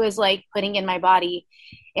that he was like putting in my body.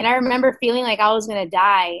 And I remember feeling like I was going to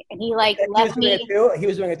die. And he like left me. He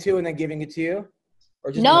was doing it too and then giving it to you?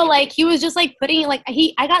 Or just no, like he was just like putting like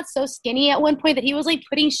I got so skinny at one point that he was like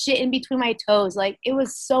putting shit in between my toes. Like it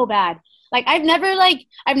was so bad. Like I've never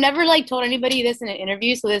told anybody this in an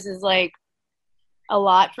interview. So this is like a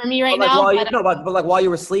lot for me right now. But like while you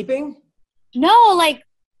were sleeping? No, like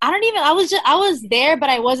I was there, but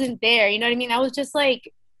I wasn't there. You know what I mean? I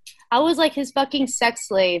was like his fucking sex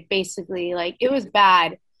slave, basically. Like it was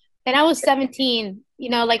bad. And I was 17,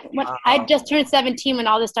 like when I just turned 17 when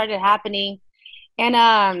all this started happening.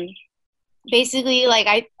 And basically like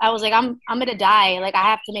I was like, I'm going to die. Like I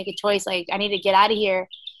have to make a choice. Like I need to get out of here.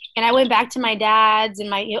 And I went back to my dad's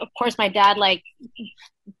and of course my dad like,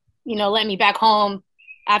 let me back home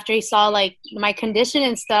after he saw like my condition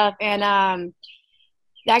and stuff. And,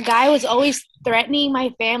 that guy was always threatening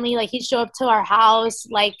my family. Like he'd show up to our house,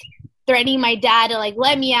 like threatening my dad to like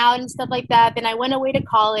let me out and stuff like that. Then I went away to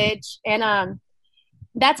college. And,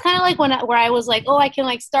 that's kind of like where I was like, oh, I can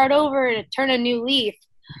like start over to turn a new leaf.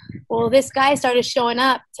 Well, this guy started showing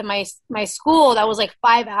up to my school that was like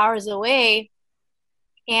 5 hours away.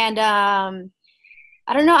 And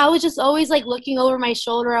I don't know. I was just always like looking over my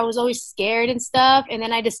shoulder. I was always scared and stuff. And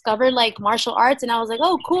then I discovered like martial arts, and I was like,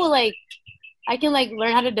 oh, cool. Like I can like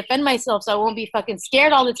learn how to defend myself, so I won't be fucking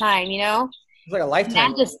scared all the time, you know? It's like a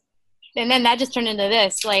lifetime. And then that just turned into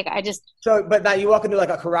this. Like I just. So, but now you walk into like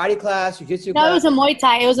a karate class, jiu-jitsu class? No, it was a Muay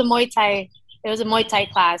Thai. It was a Muay Thai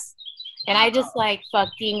class. And I just like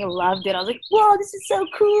fucking loved it. I was like, whoa, this is so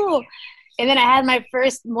cool. And then I had my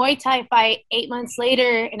first Muay Thai fight 8 months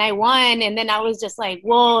later, and I won. And then I was just like,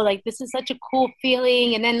 whoa, like this is such a cool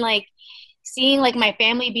feeling. And then like seeing like my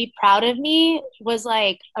family be proud of me was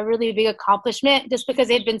like a really big accomplishment, just because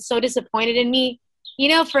they'd been so disappointed in me, you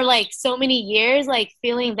know, for like so many years, like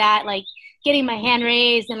feeling that, like getting my hand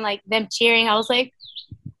raised and like them cheering. I was like,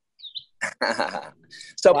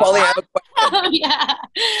 So, Paulina, I have a question. yeah,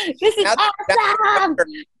 this is awesome.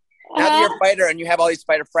 Now that you're a fighter and you have all these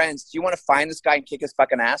fighter friends, do you want to find this guy and kick his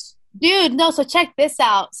fucking ass? Dude, no, so check this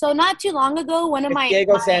out. So not too long ago, one of my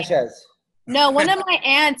Sanchez. No, one of my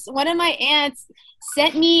aunts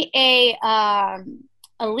sent me a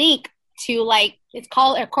link to like, it's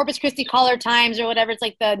called Corpus Christi Caller Times or whatever. It's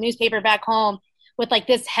like the newspaper back home with like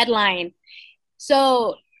this headline.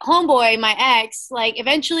 So homeboy, my ex, like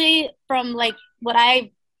eventually from like what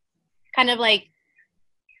I kind of like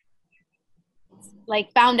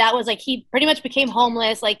found out was like he pretty much became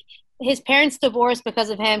homeless. Like his parents divorced because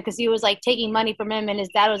of him, because he was like taking money from him and his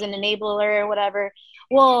dad was an enabler or whatever.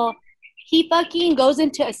 Well, he fucking goes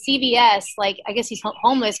into a CVS, like I guess he's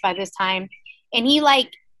homeless by this time, and he like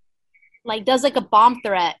does like a bomb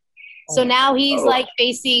threat. So now he's like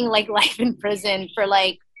facing like life in prison for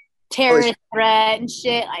like terrorist threat and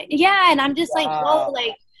shit. Yeah, and I'm just like, whoa,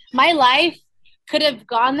 like my life could have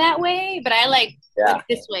gone that way, but I like went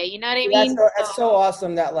this way. You know what I mean? That's so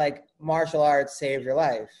awesome that like martial arts saved your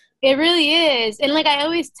life. It really is. And like I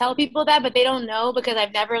always tell people that, but they don't know, because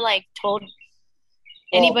I've never like told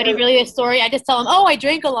anybody really a story. I just tell them, oh, I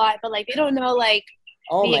drank a lot, but like they don't know like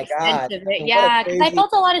the extent of it. Yeah, because I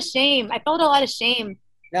felt a lot of shame.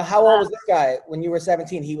 Now, how old was this guy when you were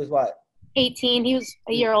 17? He was what? 18. He was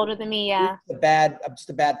a year older than me. Yeah. Just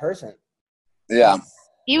a bad person. Yeah.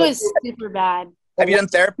 He was super bad. Have you done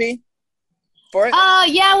therapy for it?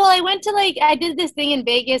 Yeah. Well, I did this thing in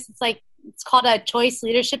Vegas. It's called a Choice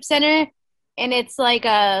Leadership Center, and it's like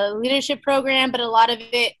a leadership program, but a lot of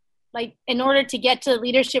it, like in order to get to the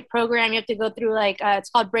leadership program, you have to go through like, it's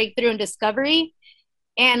called Breakthrough and Discovery.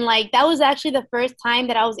 And like, that was actually the first time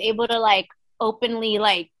that I was able to like openly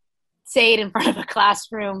like say it in front of a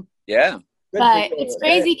classroom. Yeah. But it's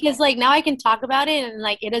crazy because like now I can talk about it and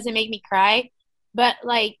like it doesn't make me cry. But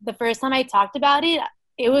like the first time I talked about it,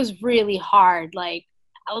 it was really hard. Like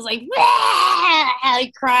I was like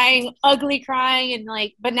crying, ugly crying, and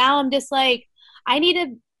like, but now I'm just like, I need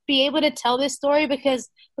to be able to tell this story because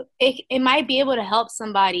it might be able to help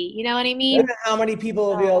somebody. You know what I mean? You know how many people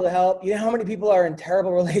will be able to help? You know how many people are in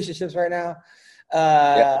terrible relationships right now?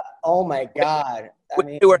 Oh my God. I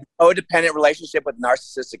mean, we're in a codependent relationship with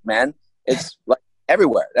narcissistic men. It's like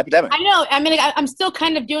everywhere, epidemic. I know. I mean, I'm still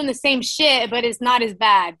kind of doing the same shit, but it's not as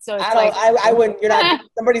bad. So it's I wouldn't. You're not.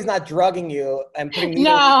 Somebody's not drugging you and putting me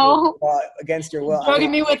against your will.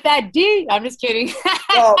 Drugging me with that D. I'm just kidding.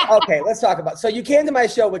 Well, okay. Let's talk about. So you came to my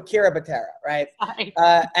show with Kira Butera, right?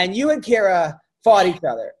 And you and Kira fought each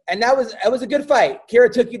other, and it was a good fight. Kira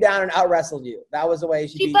took you down and out wrestled you. That was the way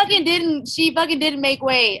she fucking didn't. She fucking didn't make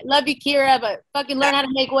weight. Love you, Kira, but fucking learn how to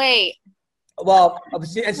make weight. Well,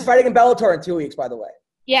 she's fighting in Bellator in 2 weeks, by the way.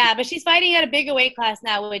 Yeah, but she's fighting at a bigger weight class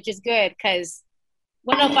now, which is good because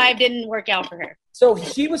 105 didn't work out for her. So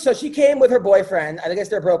she came with her boyfriend. I guess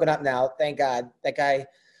they're broken up now. Thank God. That guy.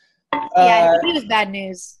 Yeah, he was bad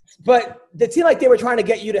news. But it seemed like they were trying to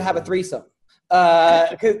get you to have a threesome.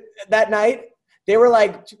 Because that night they were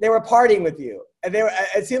partying with you, and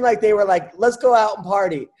it seemed like they were like, let's go out and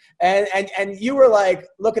party. And you were like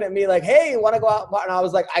looking at me like, hey, want to go out? And I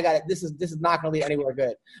was like, I got it. This is not going to lead anywhere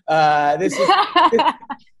good. I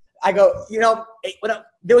go,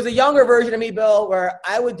 there was a younger version of me, Bill, where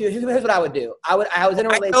I would do. Here's what I would do. I was in a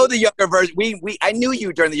relationship. I know the younger version. I knew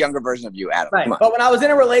you during the younger version of you, Adam. Right. But when I was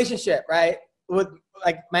in a relationship, right, with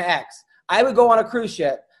like my ex, I would go on a cruise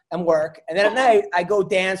ship and work, and then at night I go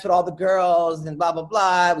dance with all the girls and blah blah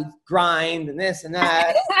blah. We grind and this and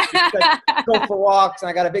that. Go for walks, and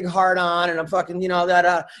I got a big heart on, and I'm fucking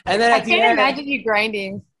that. And then I can't imagine you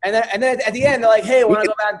grinding. And then at the end they're like, hey, want to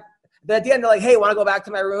go back? Then at the end they're like, hey, want to go back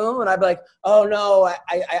to my room? And I'd be like, oh no,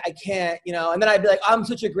 I can't, And then I'd be like, I'm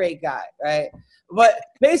such a great guy, right? But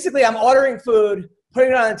basically I'm ordering food,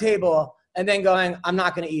 putting it on the table, and then going, I'm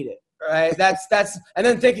not going to eat it, right? That's and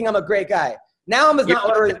then thinking I'm a great guy. Now I'm not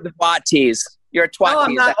ordering the SWAT tees. You're a twat. No,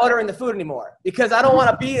 I'm not ordering the food anymore because I don't want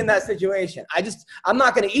to be in that situation. I'm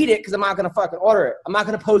not going to eat it because I'm not going to fucking order it. I'm not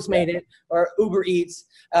going to Postmate it or Uber Eats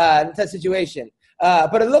in that situation.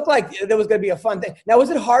 But it looked like there was going to be a fun thing. Now, was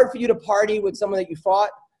it hard for you to party with someone that you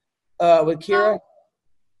fought with Kira?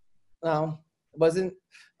 No, it wasn't?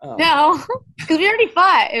 Oh. No, because we already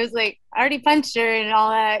fought. It was like, I already punched her and all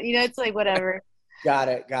that. You know, it's like, whatever. Got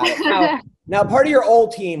it. Now, part of your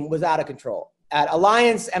old team was out of control. At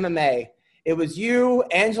Alliance MMA, it was you,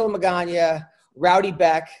 Angela Magana, Rowdy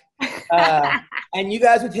Beck, and you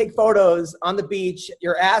guys would take photos on the beach.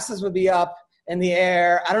 Your asses would be up in the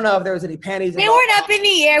air. I don't know if there was any panties. They weren't up in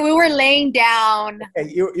the air. We were laying down.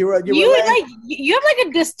 Okay, you have like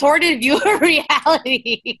a distorted view of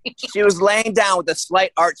reality. She was laying down with a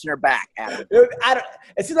slight arch in her back, Adam.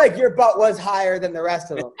 It seemed like your butt was higher than the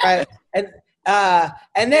rest of them, right? And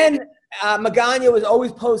then Magana was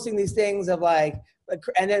always posting these things of like,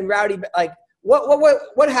 and then Rowdy, like,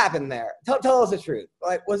 what happened there? Tell us the truth.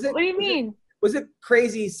 Like, was it? What do you mean? Was it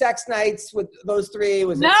crazy sex nights with those three?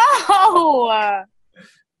 No. No.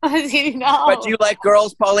 But do you like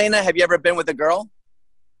girls, Paulina? Have you ever been with a girl?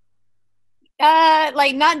 Not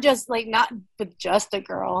with just a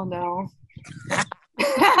girl. No.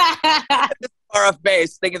 Far off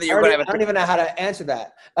base, thinking that you're going to have. I don't even know how to answer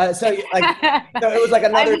that. So it was like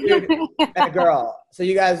another dude and a girl. So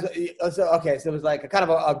you guys, so it was like a kind of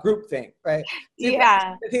a group thing, right?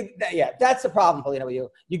 Yeah. That's the problem, Paulina, with you.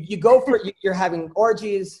 You go for you're having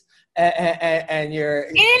orgies and you're.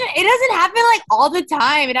 It doesn't happen like all the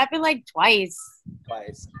time. It happened like twice.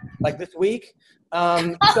 Like this week.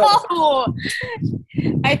 I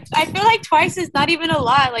feel like twice is not even a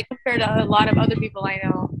lot, like compared to a lot of other people I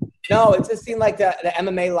know. No, it just seemed like the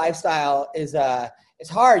MMA lifestyle is it's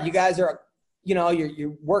hard. You guys are,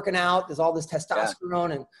 you're working out. There's all this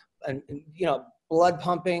testosterone and blood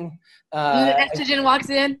pumping. Estrogen walks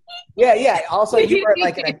in. Yeah. Also, you were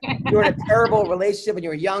like you were in a terrible relationship when you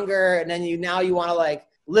were younger, and then now you want to like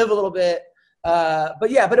live a little bit. But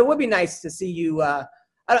it would be nice to see you. Do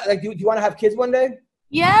you want to have kids one day?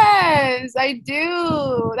 Yes, I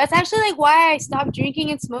do. That's actually like why I stopped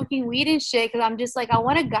drinking and smoking weed and shit. Cause I'm just like, I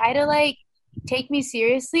want a guy to like take me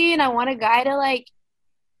seriously. And I want a guy to like,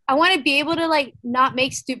 I want to be able to like not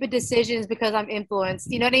make stupid decisions because I'm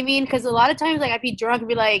influenced. You know what I mean? Cause a lot of times like I'd be drunk and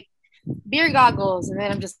be like, beer goggles. And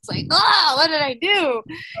then I'm just like, what did I do?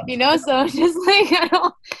 So I'm just like,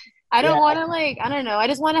 I don't want to like, I don't know. I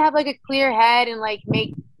just want to have like a clear head and like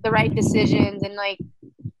make the right decisions and like,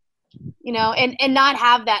 and not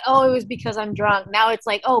have that, it was because I'm drunk. Now it's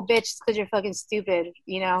like, bitch, it's because you're fucking stupid,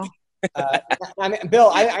 Bill,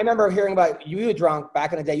 I remember hearing about you were drunk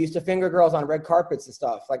back in the day. You used to finger girls on red carpets and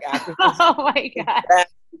stuff. Like actors. Oh, my God.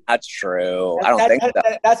 That's true. I don't think so.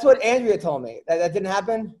 That's what Andrea told me. That didn't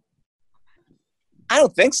happen? I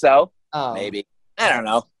don't think so. Oh. Maybe. I don't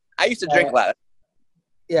know. I used to drink a lot.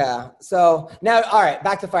 Yeah. So now, all right,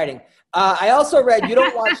 back to fighting. I also read you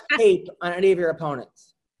don't watch tape on any of your opponents.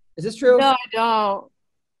 Is this true? No, I don't.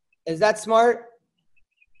 Is that smart?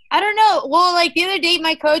 I don't know. Well, like the other day,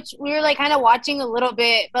 my coach, we were like kind of watching a little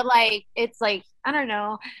bit, but like, it's like, I don't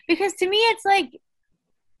know. Because to me, it's like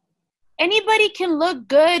anybody can look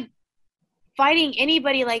good fighting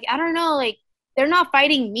anybody. Like, I don't know, like they're not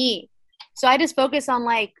fighting me. So I just focus on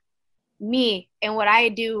like me and what I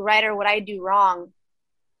do right or what I do wrong.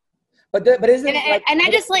 But isn't it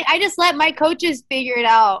I just let my coaches figure it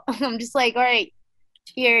out. I'm just like, all right,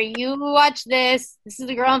 here, you watch this. This is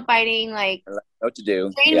the girl I'm fighting. Like, I know what to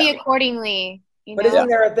do. Train me accordingly. But isn't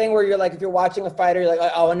there a thing where you're like, if you're watching a fighter, you're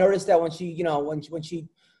like, I noticed that when she,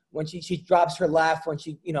 when she drops her left, when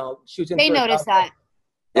she, shoots. They notice that.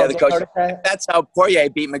 Yeah, the coach. That's how Poirier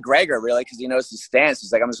beat McGregor, really, because he knows his stance.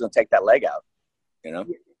 He's like, I'm just going to take that leg out.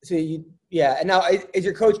 So and now is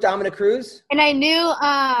your coach Dominic Cruz? And I knew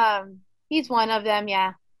he's one of them.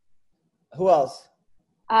 Yeah. Who else?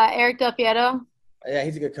 Eric Del Piero. Yeah,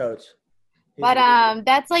 he's a good coach. But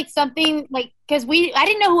that's like something like because I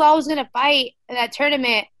didn't know who I was gonna fight in that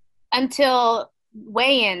tournament until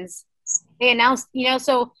weigh-ins. They announced,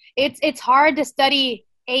 so it's hard to study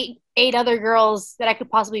eight other girls that I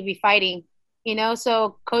could possibly be fighting,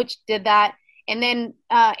 So coach did that, and then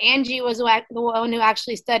Angie was the one who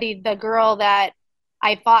actually studied the girl that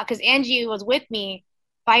I fought because Angie was with me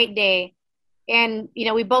fight day. And,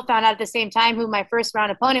 we both found out at the same time who my first round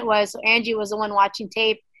opponent was. So Angie was the one watching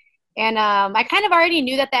tape. And I kind of already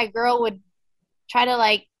knew that girl would try to,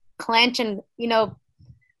 like, clench and,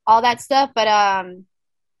 all that stuff. But,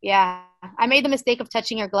 yeah, I made the mistake of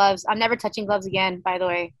touching her gloves. I'm never touching gloves again, by the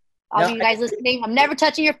way. All of you guys listening, I'm never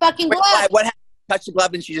touching your fucking gloves. What happened? Touch the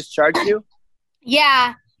glove and she just charged you?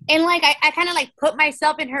 Yeah. And like I kind of like put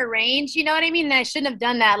myself in her range, you know what I mean? And I shouldn't have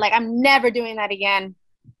done that. Like I'm never doing that again.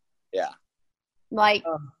 Yeah. Like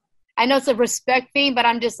I know it's a respect thing, but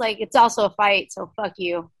I'm just like, it's also a fight, so fuck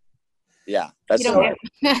you. Yeah, that's you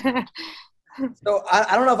so. So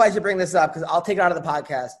I don't know if I should bring this up because I'll take it out of the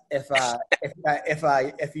podcast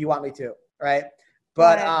if you want me to, right?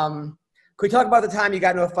 But can we talk about the time you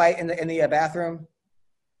got into a fight in the bathroom,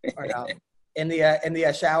 or no, in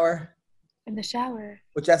the shower? In the shower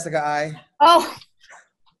with Jessica I. Oh.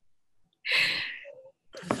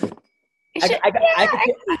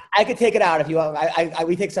 I could take it out if you want.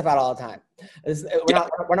 We take stuff out all the time.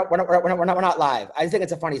 We're not live. I just think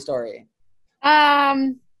it's a funny story.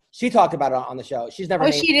 She talked about it on the show. She's never.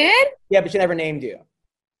 Oh, she did? Yeah, but she never named you.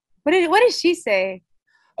 What did she say?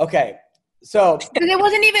 Okay, so because it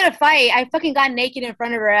wasn't even a fight. I fucking got naked in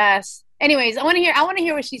front of her ass. Anyways, I want to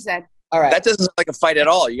hear what she said. All right. That doesn't sound like a fight at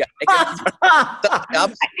all. You got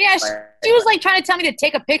yeah, she was like trying to tell me to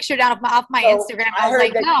take a picture down off my Instagram. I was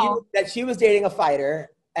like, no. That she was dating a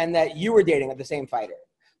fighter and that you were dating the same fighter.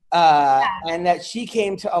 And that she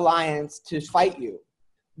came to Alliance to fight you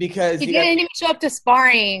because she didn't even show up to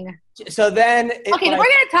sparring. So then we're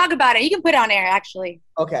gonna talk about it. You can put it on air actually.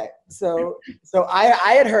 Okay. So I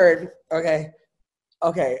had heard, okay.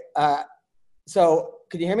 So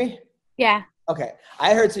could you hear me? Yeah. Okay.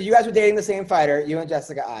 I heard, so you guys were dating the same fighter, you and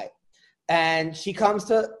Jessica I. And she comes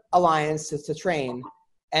to Alliance to train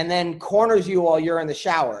and then corners you while you're in the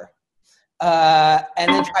shower. And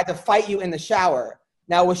then tried to fight you in the shower.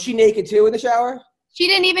 Now, was she naked too in the shower? She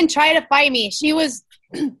didn't even try to fight me. She was,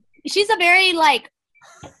 she's a very like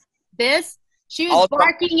this. She was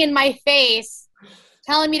barking in my face,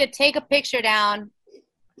 telling me to take a picture down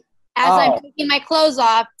as I'm taking my clothes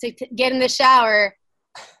off to get in the show.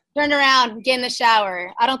 Turn around, get in the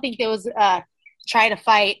shower. I don't think there was try to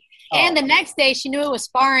fight. And the next day, she knew it was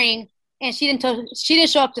sparring, and she didn't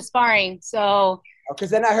show up to sparring. So because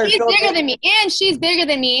then I heard she's bigger than me, and she's bigger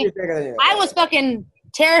than me. She's bigger than you. I was fucking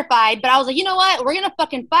terrified, but I was like, you know what? We're gonna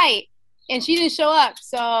fucking fight. And she didn't show up.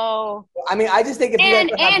 So I mean, I just think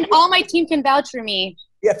if all my team can vouch for me.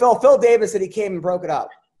 Yeah, Phil Davis said he came and broke it up.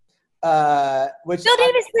 Phil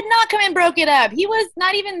Davis did not come and broke it up. He was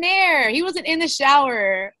not even there. He wasn't in the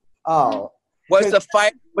shower. Oh, was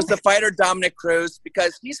the fighter Dominic Cruz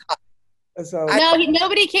because he's hot. So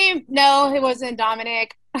nobody came. No, it wasn't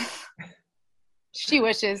Dominic. She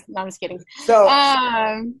wishes. No, I'm just kidding. So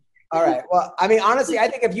all right. Well, I mean, honestly, I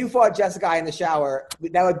think if you fought Jessica I in the shower,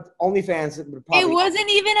 that would OnlyFans would probably. It wasn't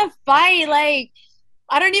even a fight. Like,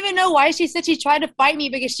 I don't even know why she said she tried to fight me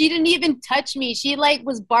because she didn't even touch me. She like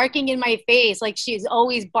was barking in my face. Like she's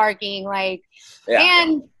always barking. Like,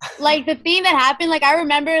 and like the thing that happened, like I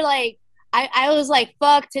remember like I was like,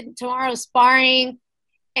 fuck, tomorrow's sparring.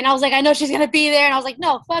 And I was like, I know she's going to be there. And I was like,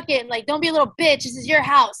 no, fuck it. Like, don't be a little bitch. This is your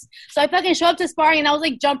house. So I fucking show up to sparring and I was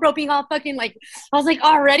like jump roping all fucking like, I was like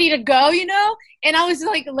all ready to go, you know? And I was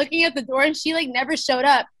like looking at the door and she like never showed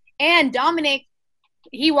up. And Dominic,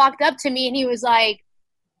 he walked up to me and he was like,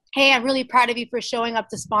 hey, I'm really proud of you for showing up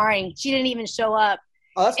to sparring. She didn't even show up.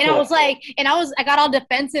 Oh, that's and cool. I was like, I got all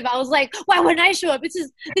defensive. I was like, why wouldn't I show up? This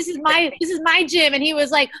is my gym. And he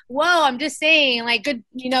was like, whoa, I'm just saying, like, good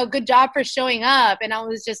job for showing up. And I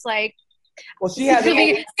was just like, well, she has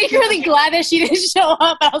secretly glad that she didn't show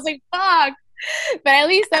up. I was like, fuck. But at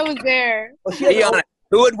least I was there. Well, be honest.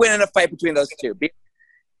 Who would win in a fight between those two?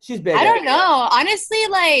 She's big. I don't know. Honestly,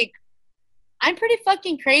 like, I'm pretty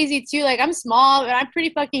fucking crazy too. Like, I'm small, but I'm pretty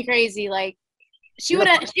fucking crazy. Like, she would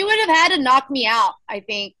have had to knock me out. I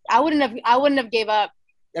think I wouldn't have gave up.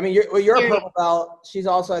 I mean, you're a purple belt. She's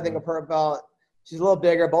also, I think, a purple belt. She's a little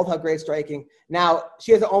bigger. Both have great striking. Now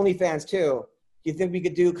she has OnlyFans too. Do you think we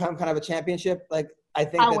could do kind of a championship? Like, I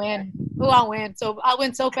think I'll win. I'll win. So I'll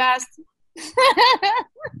win so fast. This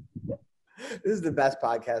is the best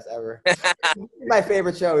podcast ever. My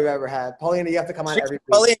favorite show we've ever had. Paulina, you have to come on every week.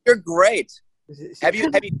 Paulina, you're great. Have you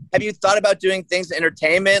thought about doing things in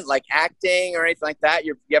entertainment like acting or anything like that?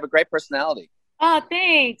 You have a great personality. Oh,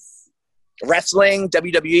 thanks. Wrestling,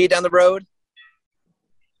 WWE down the road.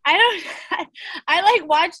 I like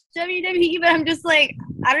watch WWE, but I'm just like,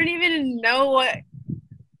 I don't even know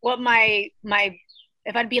what my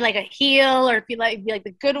if I'd be like a heel or if be like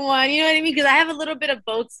the good one, you know what I mean? Because I have a little bit of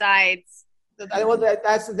both sides. Well,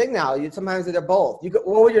 that's the thing now. Sometimes they're both.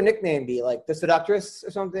 What would your nickname be? Like the Seductress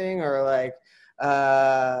or something, or like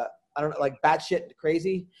I don't know, like batshit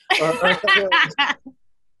crazy. Or something.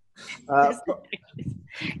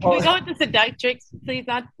 Can we go with the Seductrix, please?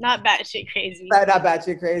 Not batshit crazy. Not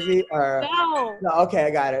batshit crazy. Or no. Okay,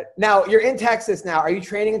 I got it. Now you're in Texas now. Are you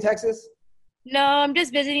training in Texas? No, I'm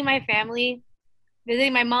just visiting my family.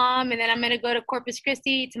 visiting my mom, and then I'm going to go to Corpus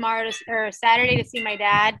Christi or Saturday to see my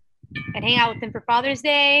dad and hang out with him for Father's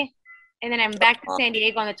Day. And then I'm back to San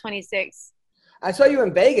Diego on the 26th. I saw you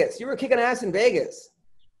in Vegas. You were kicking ass in Vegas,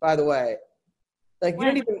 by the way. Like, you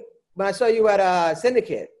didn't even, when I saw you at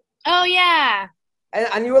Syndicate. Oh, yeah.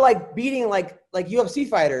 And you were like beating like UFC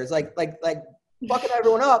fighters, like fucking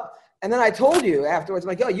everyone up. And then I told you afterwards, I'm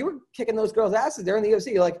like, yo, you were kicking those girls' asses. They're in the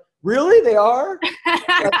UFC. You're like, really? They are?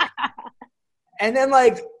 And then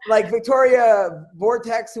like Victoria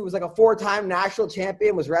Vortex, who was like a 4-time national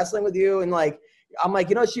champion, was wrestling with you. And like, I'm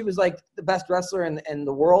like, she was like the best wrestler in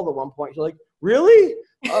the world at one point. You're like, really?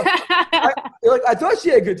 You're like, I thought she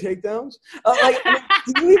had good takedowns.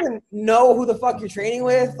 Do you even know who the fuck you're training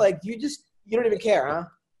with? Like, you don't even care, huh?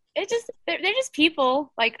 They're just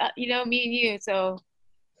people, like, me and you. So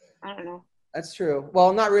I don't know. That's true.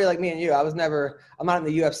 Well, not really like me and you. I'm not in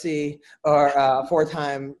the UFC or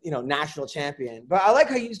 4-time, national champion. But I like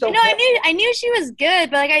how you just don't. I knew she was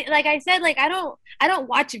good, but like I said, like I don't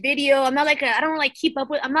watch video. I'm not like I don't like keep up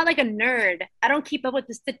with. I'm not like a nerd. I don't keep up with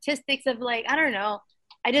the statistics of like I don't know.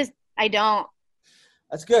 I don't.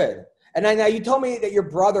 That's good. And now you told me that your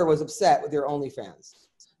brother was upset with your OnlyFans.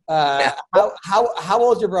 Yeah. How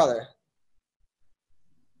old is your brother?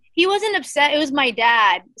 He wasn't upset. It was my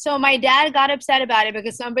dad. So my dad got upset about it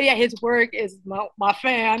because somebody at his work is my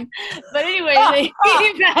fan. But anyway,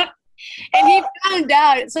 he found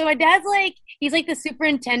out. So my dad's like, he's like the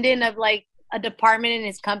superintendent of like a department in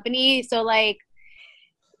his company. So like,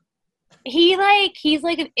 he's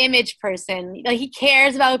like an image person. Like he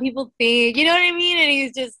cares about what people think. You know what I mean? And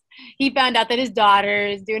he found out that his daughter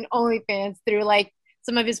is doing OnlyFans through like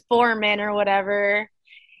some of his foremen or whatever.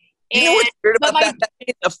 You know what's weird about that? That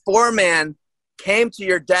means a foreman came to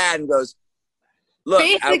your dad and goes, look,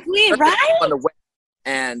 basically, right? On the way.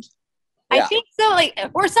 And yeah. I think so, like,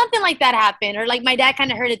 or something like that happened. Or like my dad kind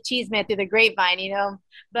of heard a cheeseman through the grapevine,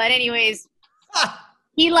 But anyways,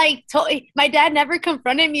 he like my dad never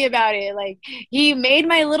confronted me about it. Like he made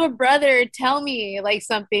my little brother tell me like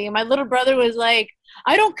something. My little brother was like,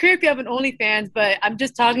 I don't care if you have an OnlyFans, but I'm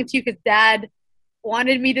just talking to you because dad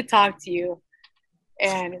wanted me to talk to you.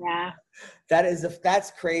 And yeah,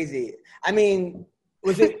 that's crazy. I mean,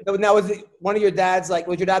 was it one of your dad's, like,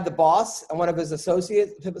 was your dad the boss and one of his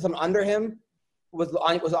associates, someone under him was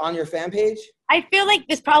on your fan page? I feel like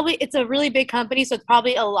it's a really big company, so it's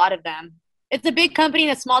probably a lot of them. It's a big company in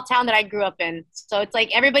a small town that I grew up in, so it's like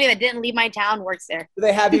everybody that didn't leave my town works there. Do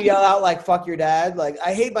they have you yell out like "fuck your dad"? Like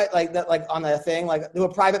I hate like that, like on the thing, like do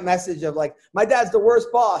a private message of like my dad's the worst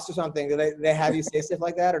boss or something. Do they have you say stuff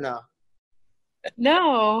like that or no?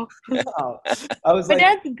 No. I was my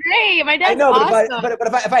dad's great. My dad's awesome. But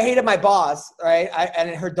if I hated my boss, right? And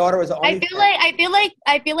her daughter was the only. I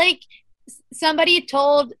feel like somebody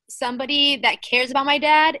told somebody that cares about my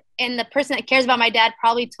dad, and the person that cares about my dad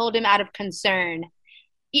probably told him out of concern.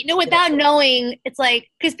 Without knowing, it's like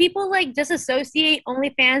because people like just associate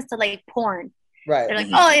OnlyFans to like porn. Right. They're like,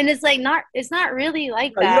 oh, and it's like it's not really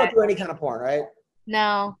like that. You don't do any kind of porn, right?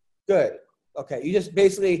 No. Good. Okay, you just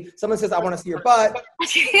basically, someone says, I want to see your butt.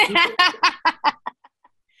 It's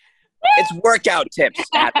workout tips.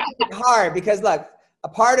 It's hard because, look, a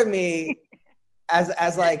part of me, a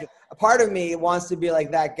part of me wants to be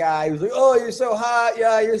like that guy who's like, oh, you're so hot,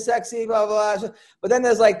 yeah, you're sexy, blah, blah, blah. But then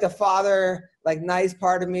there's like the father, like nice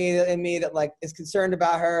part of me in me that like is concerned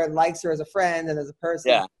about her and likes her as a friend and as a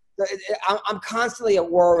person. Yeah. So I'm constantly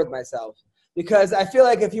at war with myself because I feel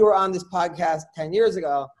like if you were on this podcast 10 years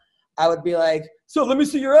ago, I would be like, so let me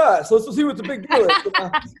see your ass. Let's see what the big deal is.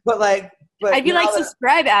 But I'd be like,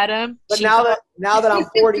 subscribe, Adam. But now that I'm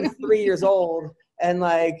 43 years old and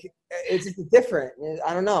like it's just different.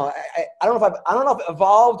 I don't know. I don't know if I've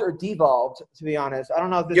evolved or devolved, to be honest. I don't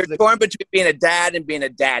know if you're torn between being a dad and being a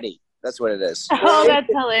daddy. That's what it is. Oh, that's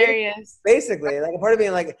hilarious. Basically, like a part of me,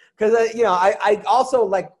 like, because I also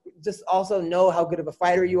like just also know how good of a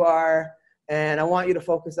fighter you are. And I want you to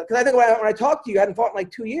focus up. Because I think when I talked to you, I hadn't fought in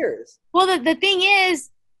like 2 years. Well, the thing is,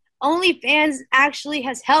 OnlyFans actually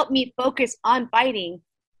has helped me focus on fighting.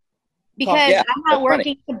 Because I'm not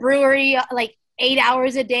working at the brewery like 8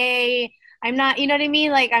 hours a day. I'm not, you know what I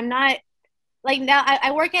mean? Like, I'm not, like now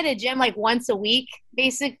I work at a gym like once a week,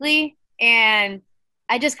 basically. And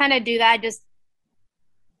I just kind of do that just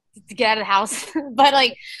to get out of the house. But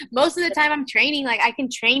like most of the time I'm training, like I can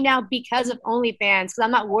train now because of OnlyFans because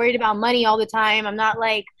I'm not worried about money all the time. I'm not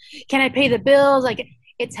like, can I pay the bills? Like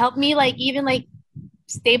it's helped me like even like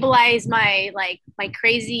stabilize my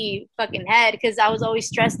crazy fucking head because I was always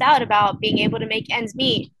stressed out about being able to make ends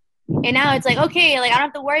meet. And now it's like, okay, like I don't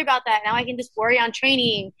have to worry about that. Now I can just worry on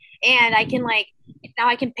training and I can like Now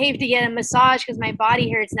I can pay to get a massage because my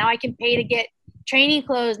body hurts. Now I can pay to get training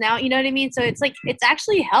clothes. Now, you know what I mean? So it's like, it's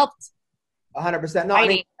actually helped. 100%. No, I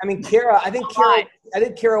mean, Kira, I think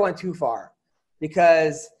Kira went too far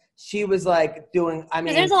because she was like doing, I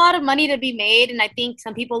mean, there's a lot of money to be made. And I think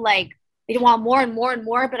some people like, they want more and more and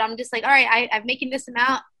more, but I'm just like, all right, I'm making this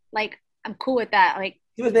amount. Like, I'm cool with that. Like,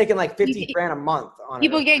 he was making like 50 grand a month on it.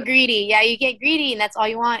 People get greedy. Yeah, you get greedy, and that's all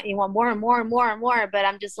you want. You want more and more and more and more. But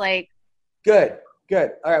I'm just like, good.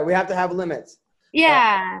 All right, we have to have limits.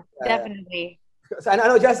 Yeah, definitely. So I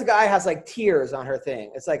know Jessica I has like tiers on her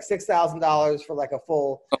thing. It's like $6,000 for like a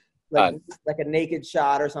full, like a naked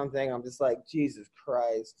shot or something. I'm just like, Jesus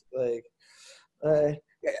Christ, like,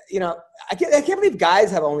 you know, I can't believe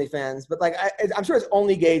guys have OnlyFans, but like I'm sure it's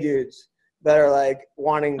only gay dudes that are like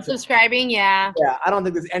wanting to subscribing. Yeah, I don't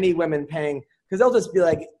think there's any women paying because they'll just be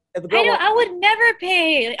like, if a girl I would never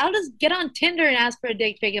pay. I'll just get on Tinder and ask for a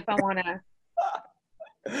dick pic if I want to.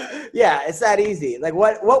 Yeah, it's that easy. Like,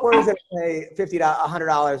 what woman's gonna pay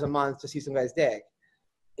 $100 a month to see some guy's dick?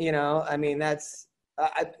 You know, I mean, that's.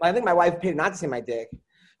 I think my wife paid not to see my dick.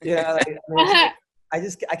 You know, like, I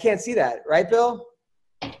mean, I can't see that, right, Bill?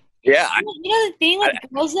 Yeah. You know the thing with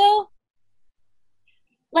girls though,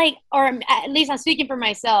 like, or at least I'm speaking for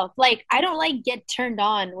myself. Like, I don't like get turned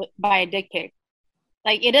on by a dick pic.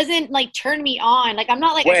 Like, it doesn't like turn me on. Like, I'm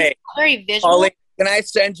not like very visual. Paulina, can I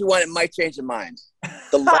send you one? It might change your mind.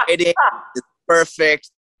 The lighting is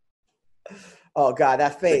perfect. Oh God,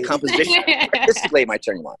 that face. The composition artistically might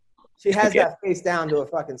turn you on. She has that face down to a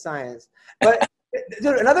fucking science. But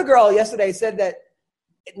dude, another girl yesterday said that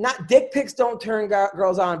not dick pics don't turn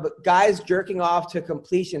girls on, but guys jerking off to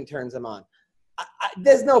completion turns them on.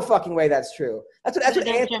 There's no fucking way that's true. That's what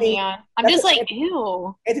Anthony. I'm just like,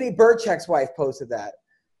 ew. Anthony Burchek's wife posted that.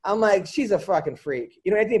 I'm like, she's a fucking freak.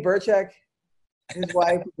 You know Anthony Burchek, his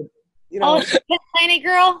wife. You know, Planet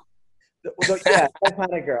Girl. Yeah,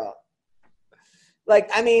 Planet Girl. Like,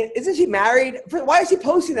 I mean, isn't she married? Why is she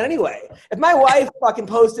posting that anyway? If my wife fucking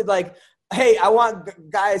posted like, "Hey, I want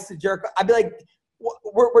guys to jerk," I'd be like,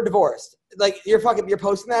 "We're divorced." Like, you're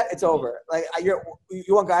posting that, it's over. Like, you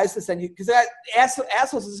want guys to send you because that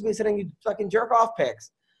assholes is gonna be sending you fucking jerk off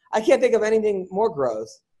pics. I can't think of anything more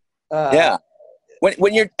gross. Yeah,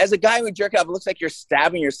 when you're as a guy who jerk off, it looks like you're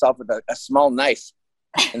stabbing yourself with a small knife.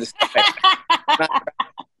 In the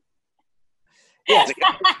yeah,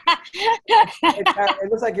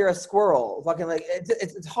 it looks like you're a squirrel. Fucking like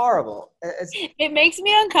it's horrible. It makes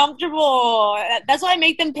me uncomfortable. That's why I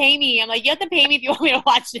make them pay me. I'm like, you have to pay me if you want me to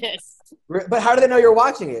watch this. But how do they know you're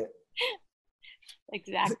watching it?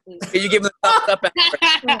 Exactly. You give them the thumbs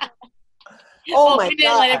up. Oh my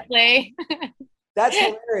God! Let it play. That's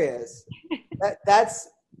hilarious. That's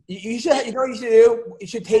you should. You know what you should do? You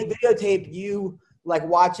should videotape you like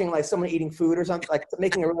watching like someone eating food or something, like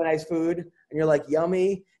making a really nice food, and you're like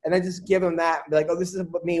yummy, and then just give them that. Be like, oh, this is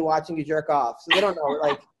me watching you jerk off. So they don't know,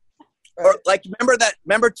 like. Or like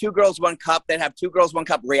remember 2 Girls 1 Cup? They'd have 2 Girls 1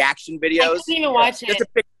 Cup reaction videos. I didn't even watch it. Just a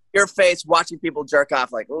picture of your face watching people jerk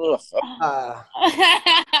off, like, ugh.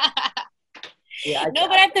 Yeah.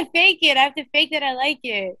 But I have to fake it. I have to fake that I like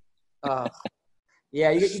it.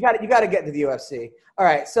 Yeah, you got to get into the UFC. All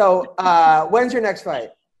right, so when's your next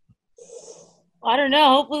fight? I don't know.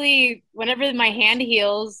 Hopefully, whenever my hand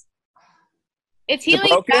heals. It's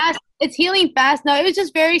healing fast. It's healing fast. No, it was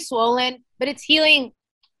just very swollen, but it's healing.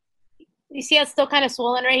 You see how it's still kind of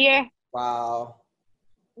swollen right here? Wow.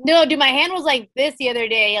 No, dude, my hand was like this the other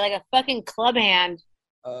day, like a fucking club hand.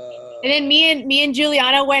 And then me and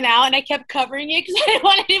Juliana went out, and I kept covering it because I didn't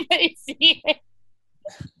want anybody to see it.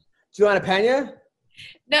 Juliana Pena?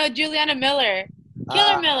 No, Juliana Miller.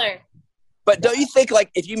 Killer Miller. But don't you think, like,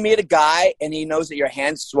 if you meet a guy and he knows that your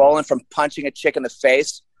hand's swollen from punching a chick in the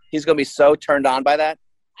face, he's going to be so turned on by that?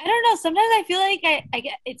 I don't know. Sometimes I feel like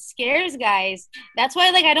it scares guys. That's why,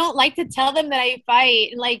 like, I don't like to tell them that I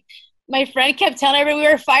fight. And, like, my friend kept telling everybody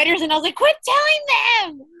we were fighters, and I was like, quit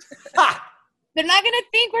telling them! They're not going to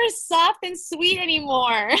think we're soft and sweet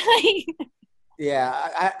anymore. Yeah,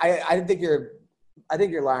 I think you're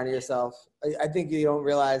lying to yourself. I think you don't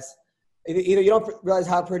realize either you don't realize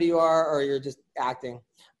how pretty you are, or you're just acting.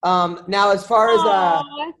 Now, as far as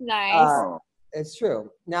that's nice. It's true.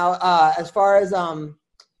 Now, as far as so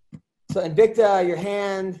Invicta, your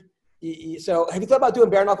hand. So, have you thought about doing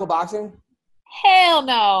bare knuckle boxing? Hell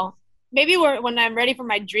no. Maybe when I'm ready for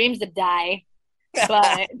my dreams to die,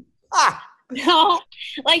 but no.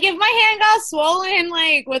 Like, if my hand got swollen,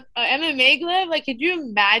 like with an MMA glove, like, could you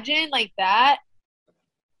imagine like that?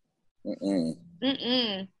 And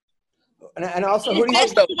also, who do you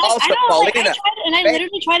also Paulina? I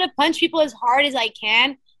literally try to punch people as hard as I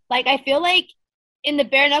can. Like, I feel like in the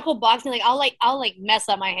bare knuckle boxing, like I'll mess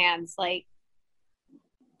up my hands. Like,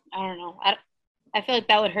 I don't know. I feel like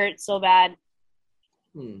that would hurt so bad.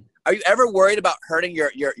 Are you ever worried about hurting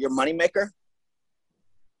your moneymaker?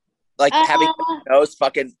 Like having nose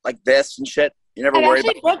fucking like this and shit? You never worried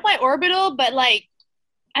about? I actually broke my orbital, but like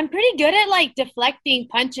I'm pretty good at like deflecting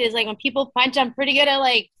punches. Like when people punch, I'm pretty good at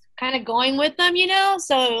like kind of going with them, you know?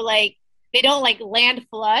 So like they don't like land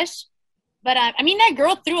flush. But I mean, that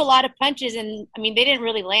girl threw a lot of punches, and I mean, they didn't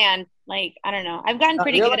really land. Like, I don't know. I've gotten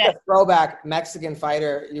pretty you're good like at a throwback Mexican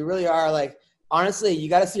fighter. You really are. Like, honestly, you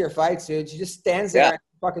got to see her fights, dude. She just stands there and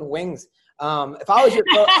fucking wings. If I was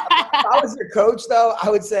your coach, though, I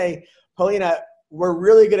would say, Paulina, we're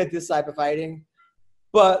really good at this type of fighting,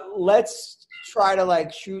 but let's try to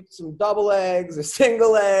like shoot some double legs or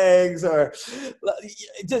single legs, or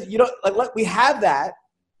just we have that,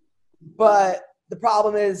 but the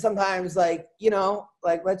problem is sometimes like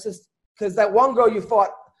let's just, because that one girl you fought,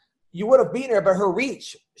 you would have beaten her, but her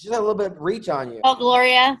reach, she's got a little bit of reach on you. Oh,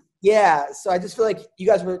 Gloria. Yeah, so I just feel like you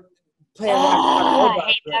guys were playing. I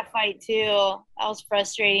hate that fight too. That was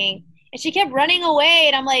frustrating, and she kept running away,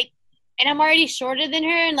 and I'm like, and I'm already shorter than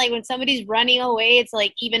her, and like when somebody's running away, it's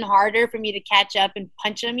like even harder for me to catch up and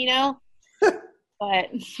punch them, you know. But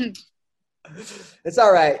it's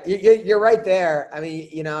all right. You're right there. I mean,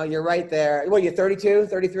 you're right there. What, you're 32,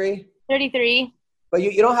 33? 33. But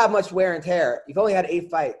you don't have much wear and tear. You've only had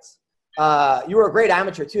 8 fights. You were a great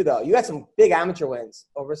amateur too, though. You had some big amateur wins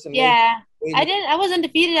over some. Yeah, I was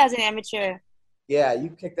undefeated as an amateur. Yeah, you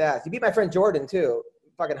kicked ass. You beat my friend Jordan too.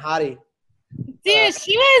 Fucking hottie. Dude,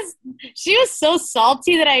 she was so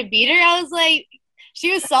salty that I beat her. I was like,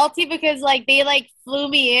 she was salty because like they like flew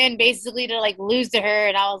me in basically to like lose to her,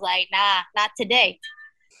 and I was like, nah, not today.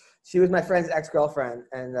 She was my friend's ex-girlfriend,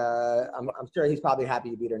 and I'm sure he's probably happy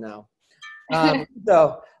you beat her now.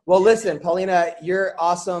 Well, listen, Paulina, you're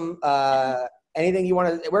awesome. Anything you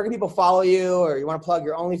want to? Where can people follow you, or you want to plug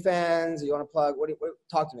your OnlyFans? Or you want to plug?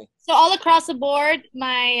 Talk to me. So all across the board,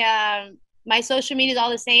 my social media is all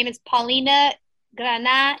the same. It's Paulina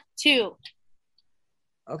Granados 2.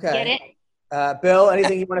 Okay. Get it? Bill,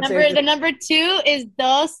 anything you want to say? The number 2 is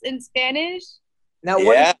Dawes in Spanish. Now,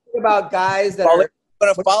 what do you think about guys that are? I'm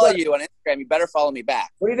going to follow you on Instagram. You better follow me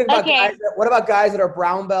back. What do you think about guys? What about guys that are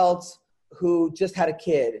brown belts who just had a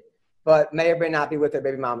kid, but may or may not be with their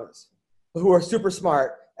baby mamas, who are super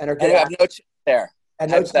smart and are good? I have no chest there. And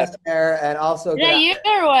no chest there, and also. Is that you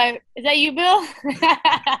or what? Is that you, Bill?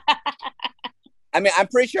 I mean, I'm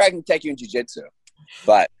pretty sure I can take you in jiu-jitsu,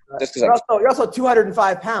 but just because you're also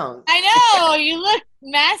 205 pounds. I know, you look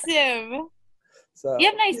massive. So you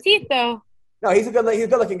have nice teeth, though. No, he's a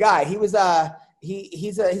good-looking guy. He was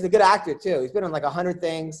he's a good actor too. He's been on like 100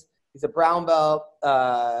 things. He's a brown belt.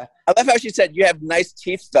 I love how she said you have nice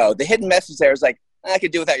teeth, though. The hidden message there is like, I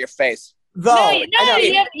could do without your face. No,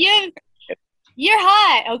 you're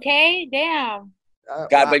hot. Okay, damn.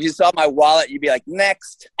 God, but if you saw my wallet, you'd be like,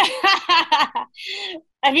 next. I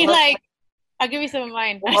mean, like, I'll give you some of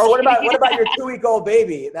mine. Or what about your 2-week-old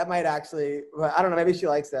baby? That might actually, I don't know. Maybe she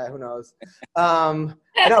likes that. Who knows? No,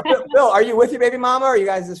 Bill, are you with your baby mama? Or are you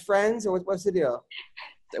guys just friends? Or what's the deal?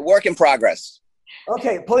 Work in progress.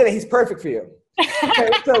 Okay, Paulina, he's perfect for you. Okay,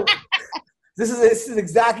 so this is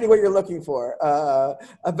exactly what you're looking for.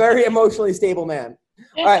 A very emotionally stable man.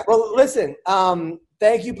 All right. Well, listen.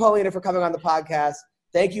 Thank you, Paulina, for coming on the podcast.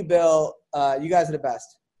 Thank you, Bill. You guys are the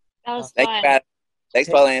best. That was fun. Thanks,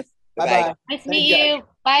 Paulina. Bye-bye. Nice to meet you.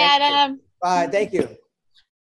 Bye, Adam. Bye. Thank you.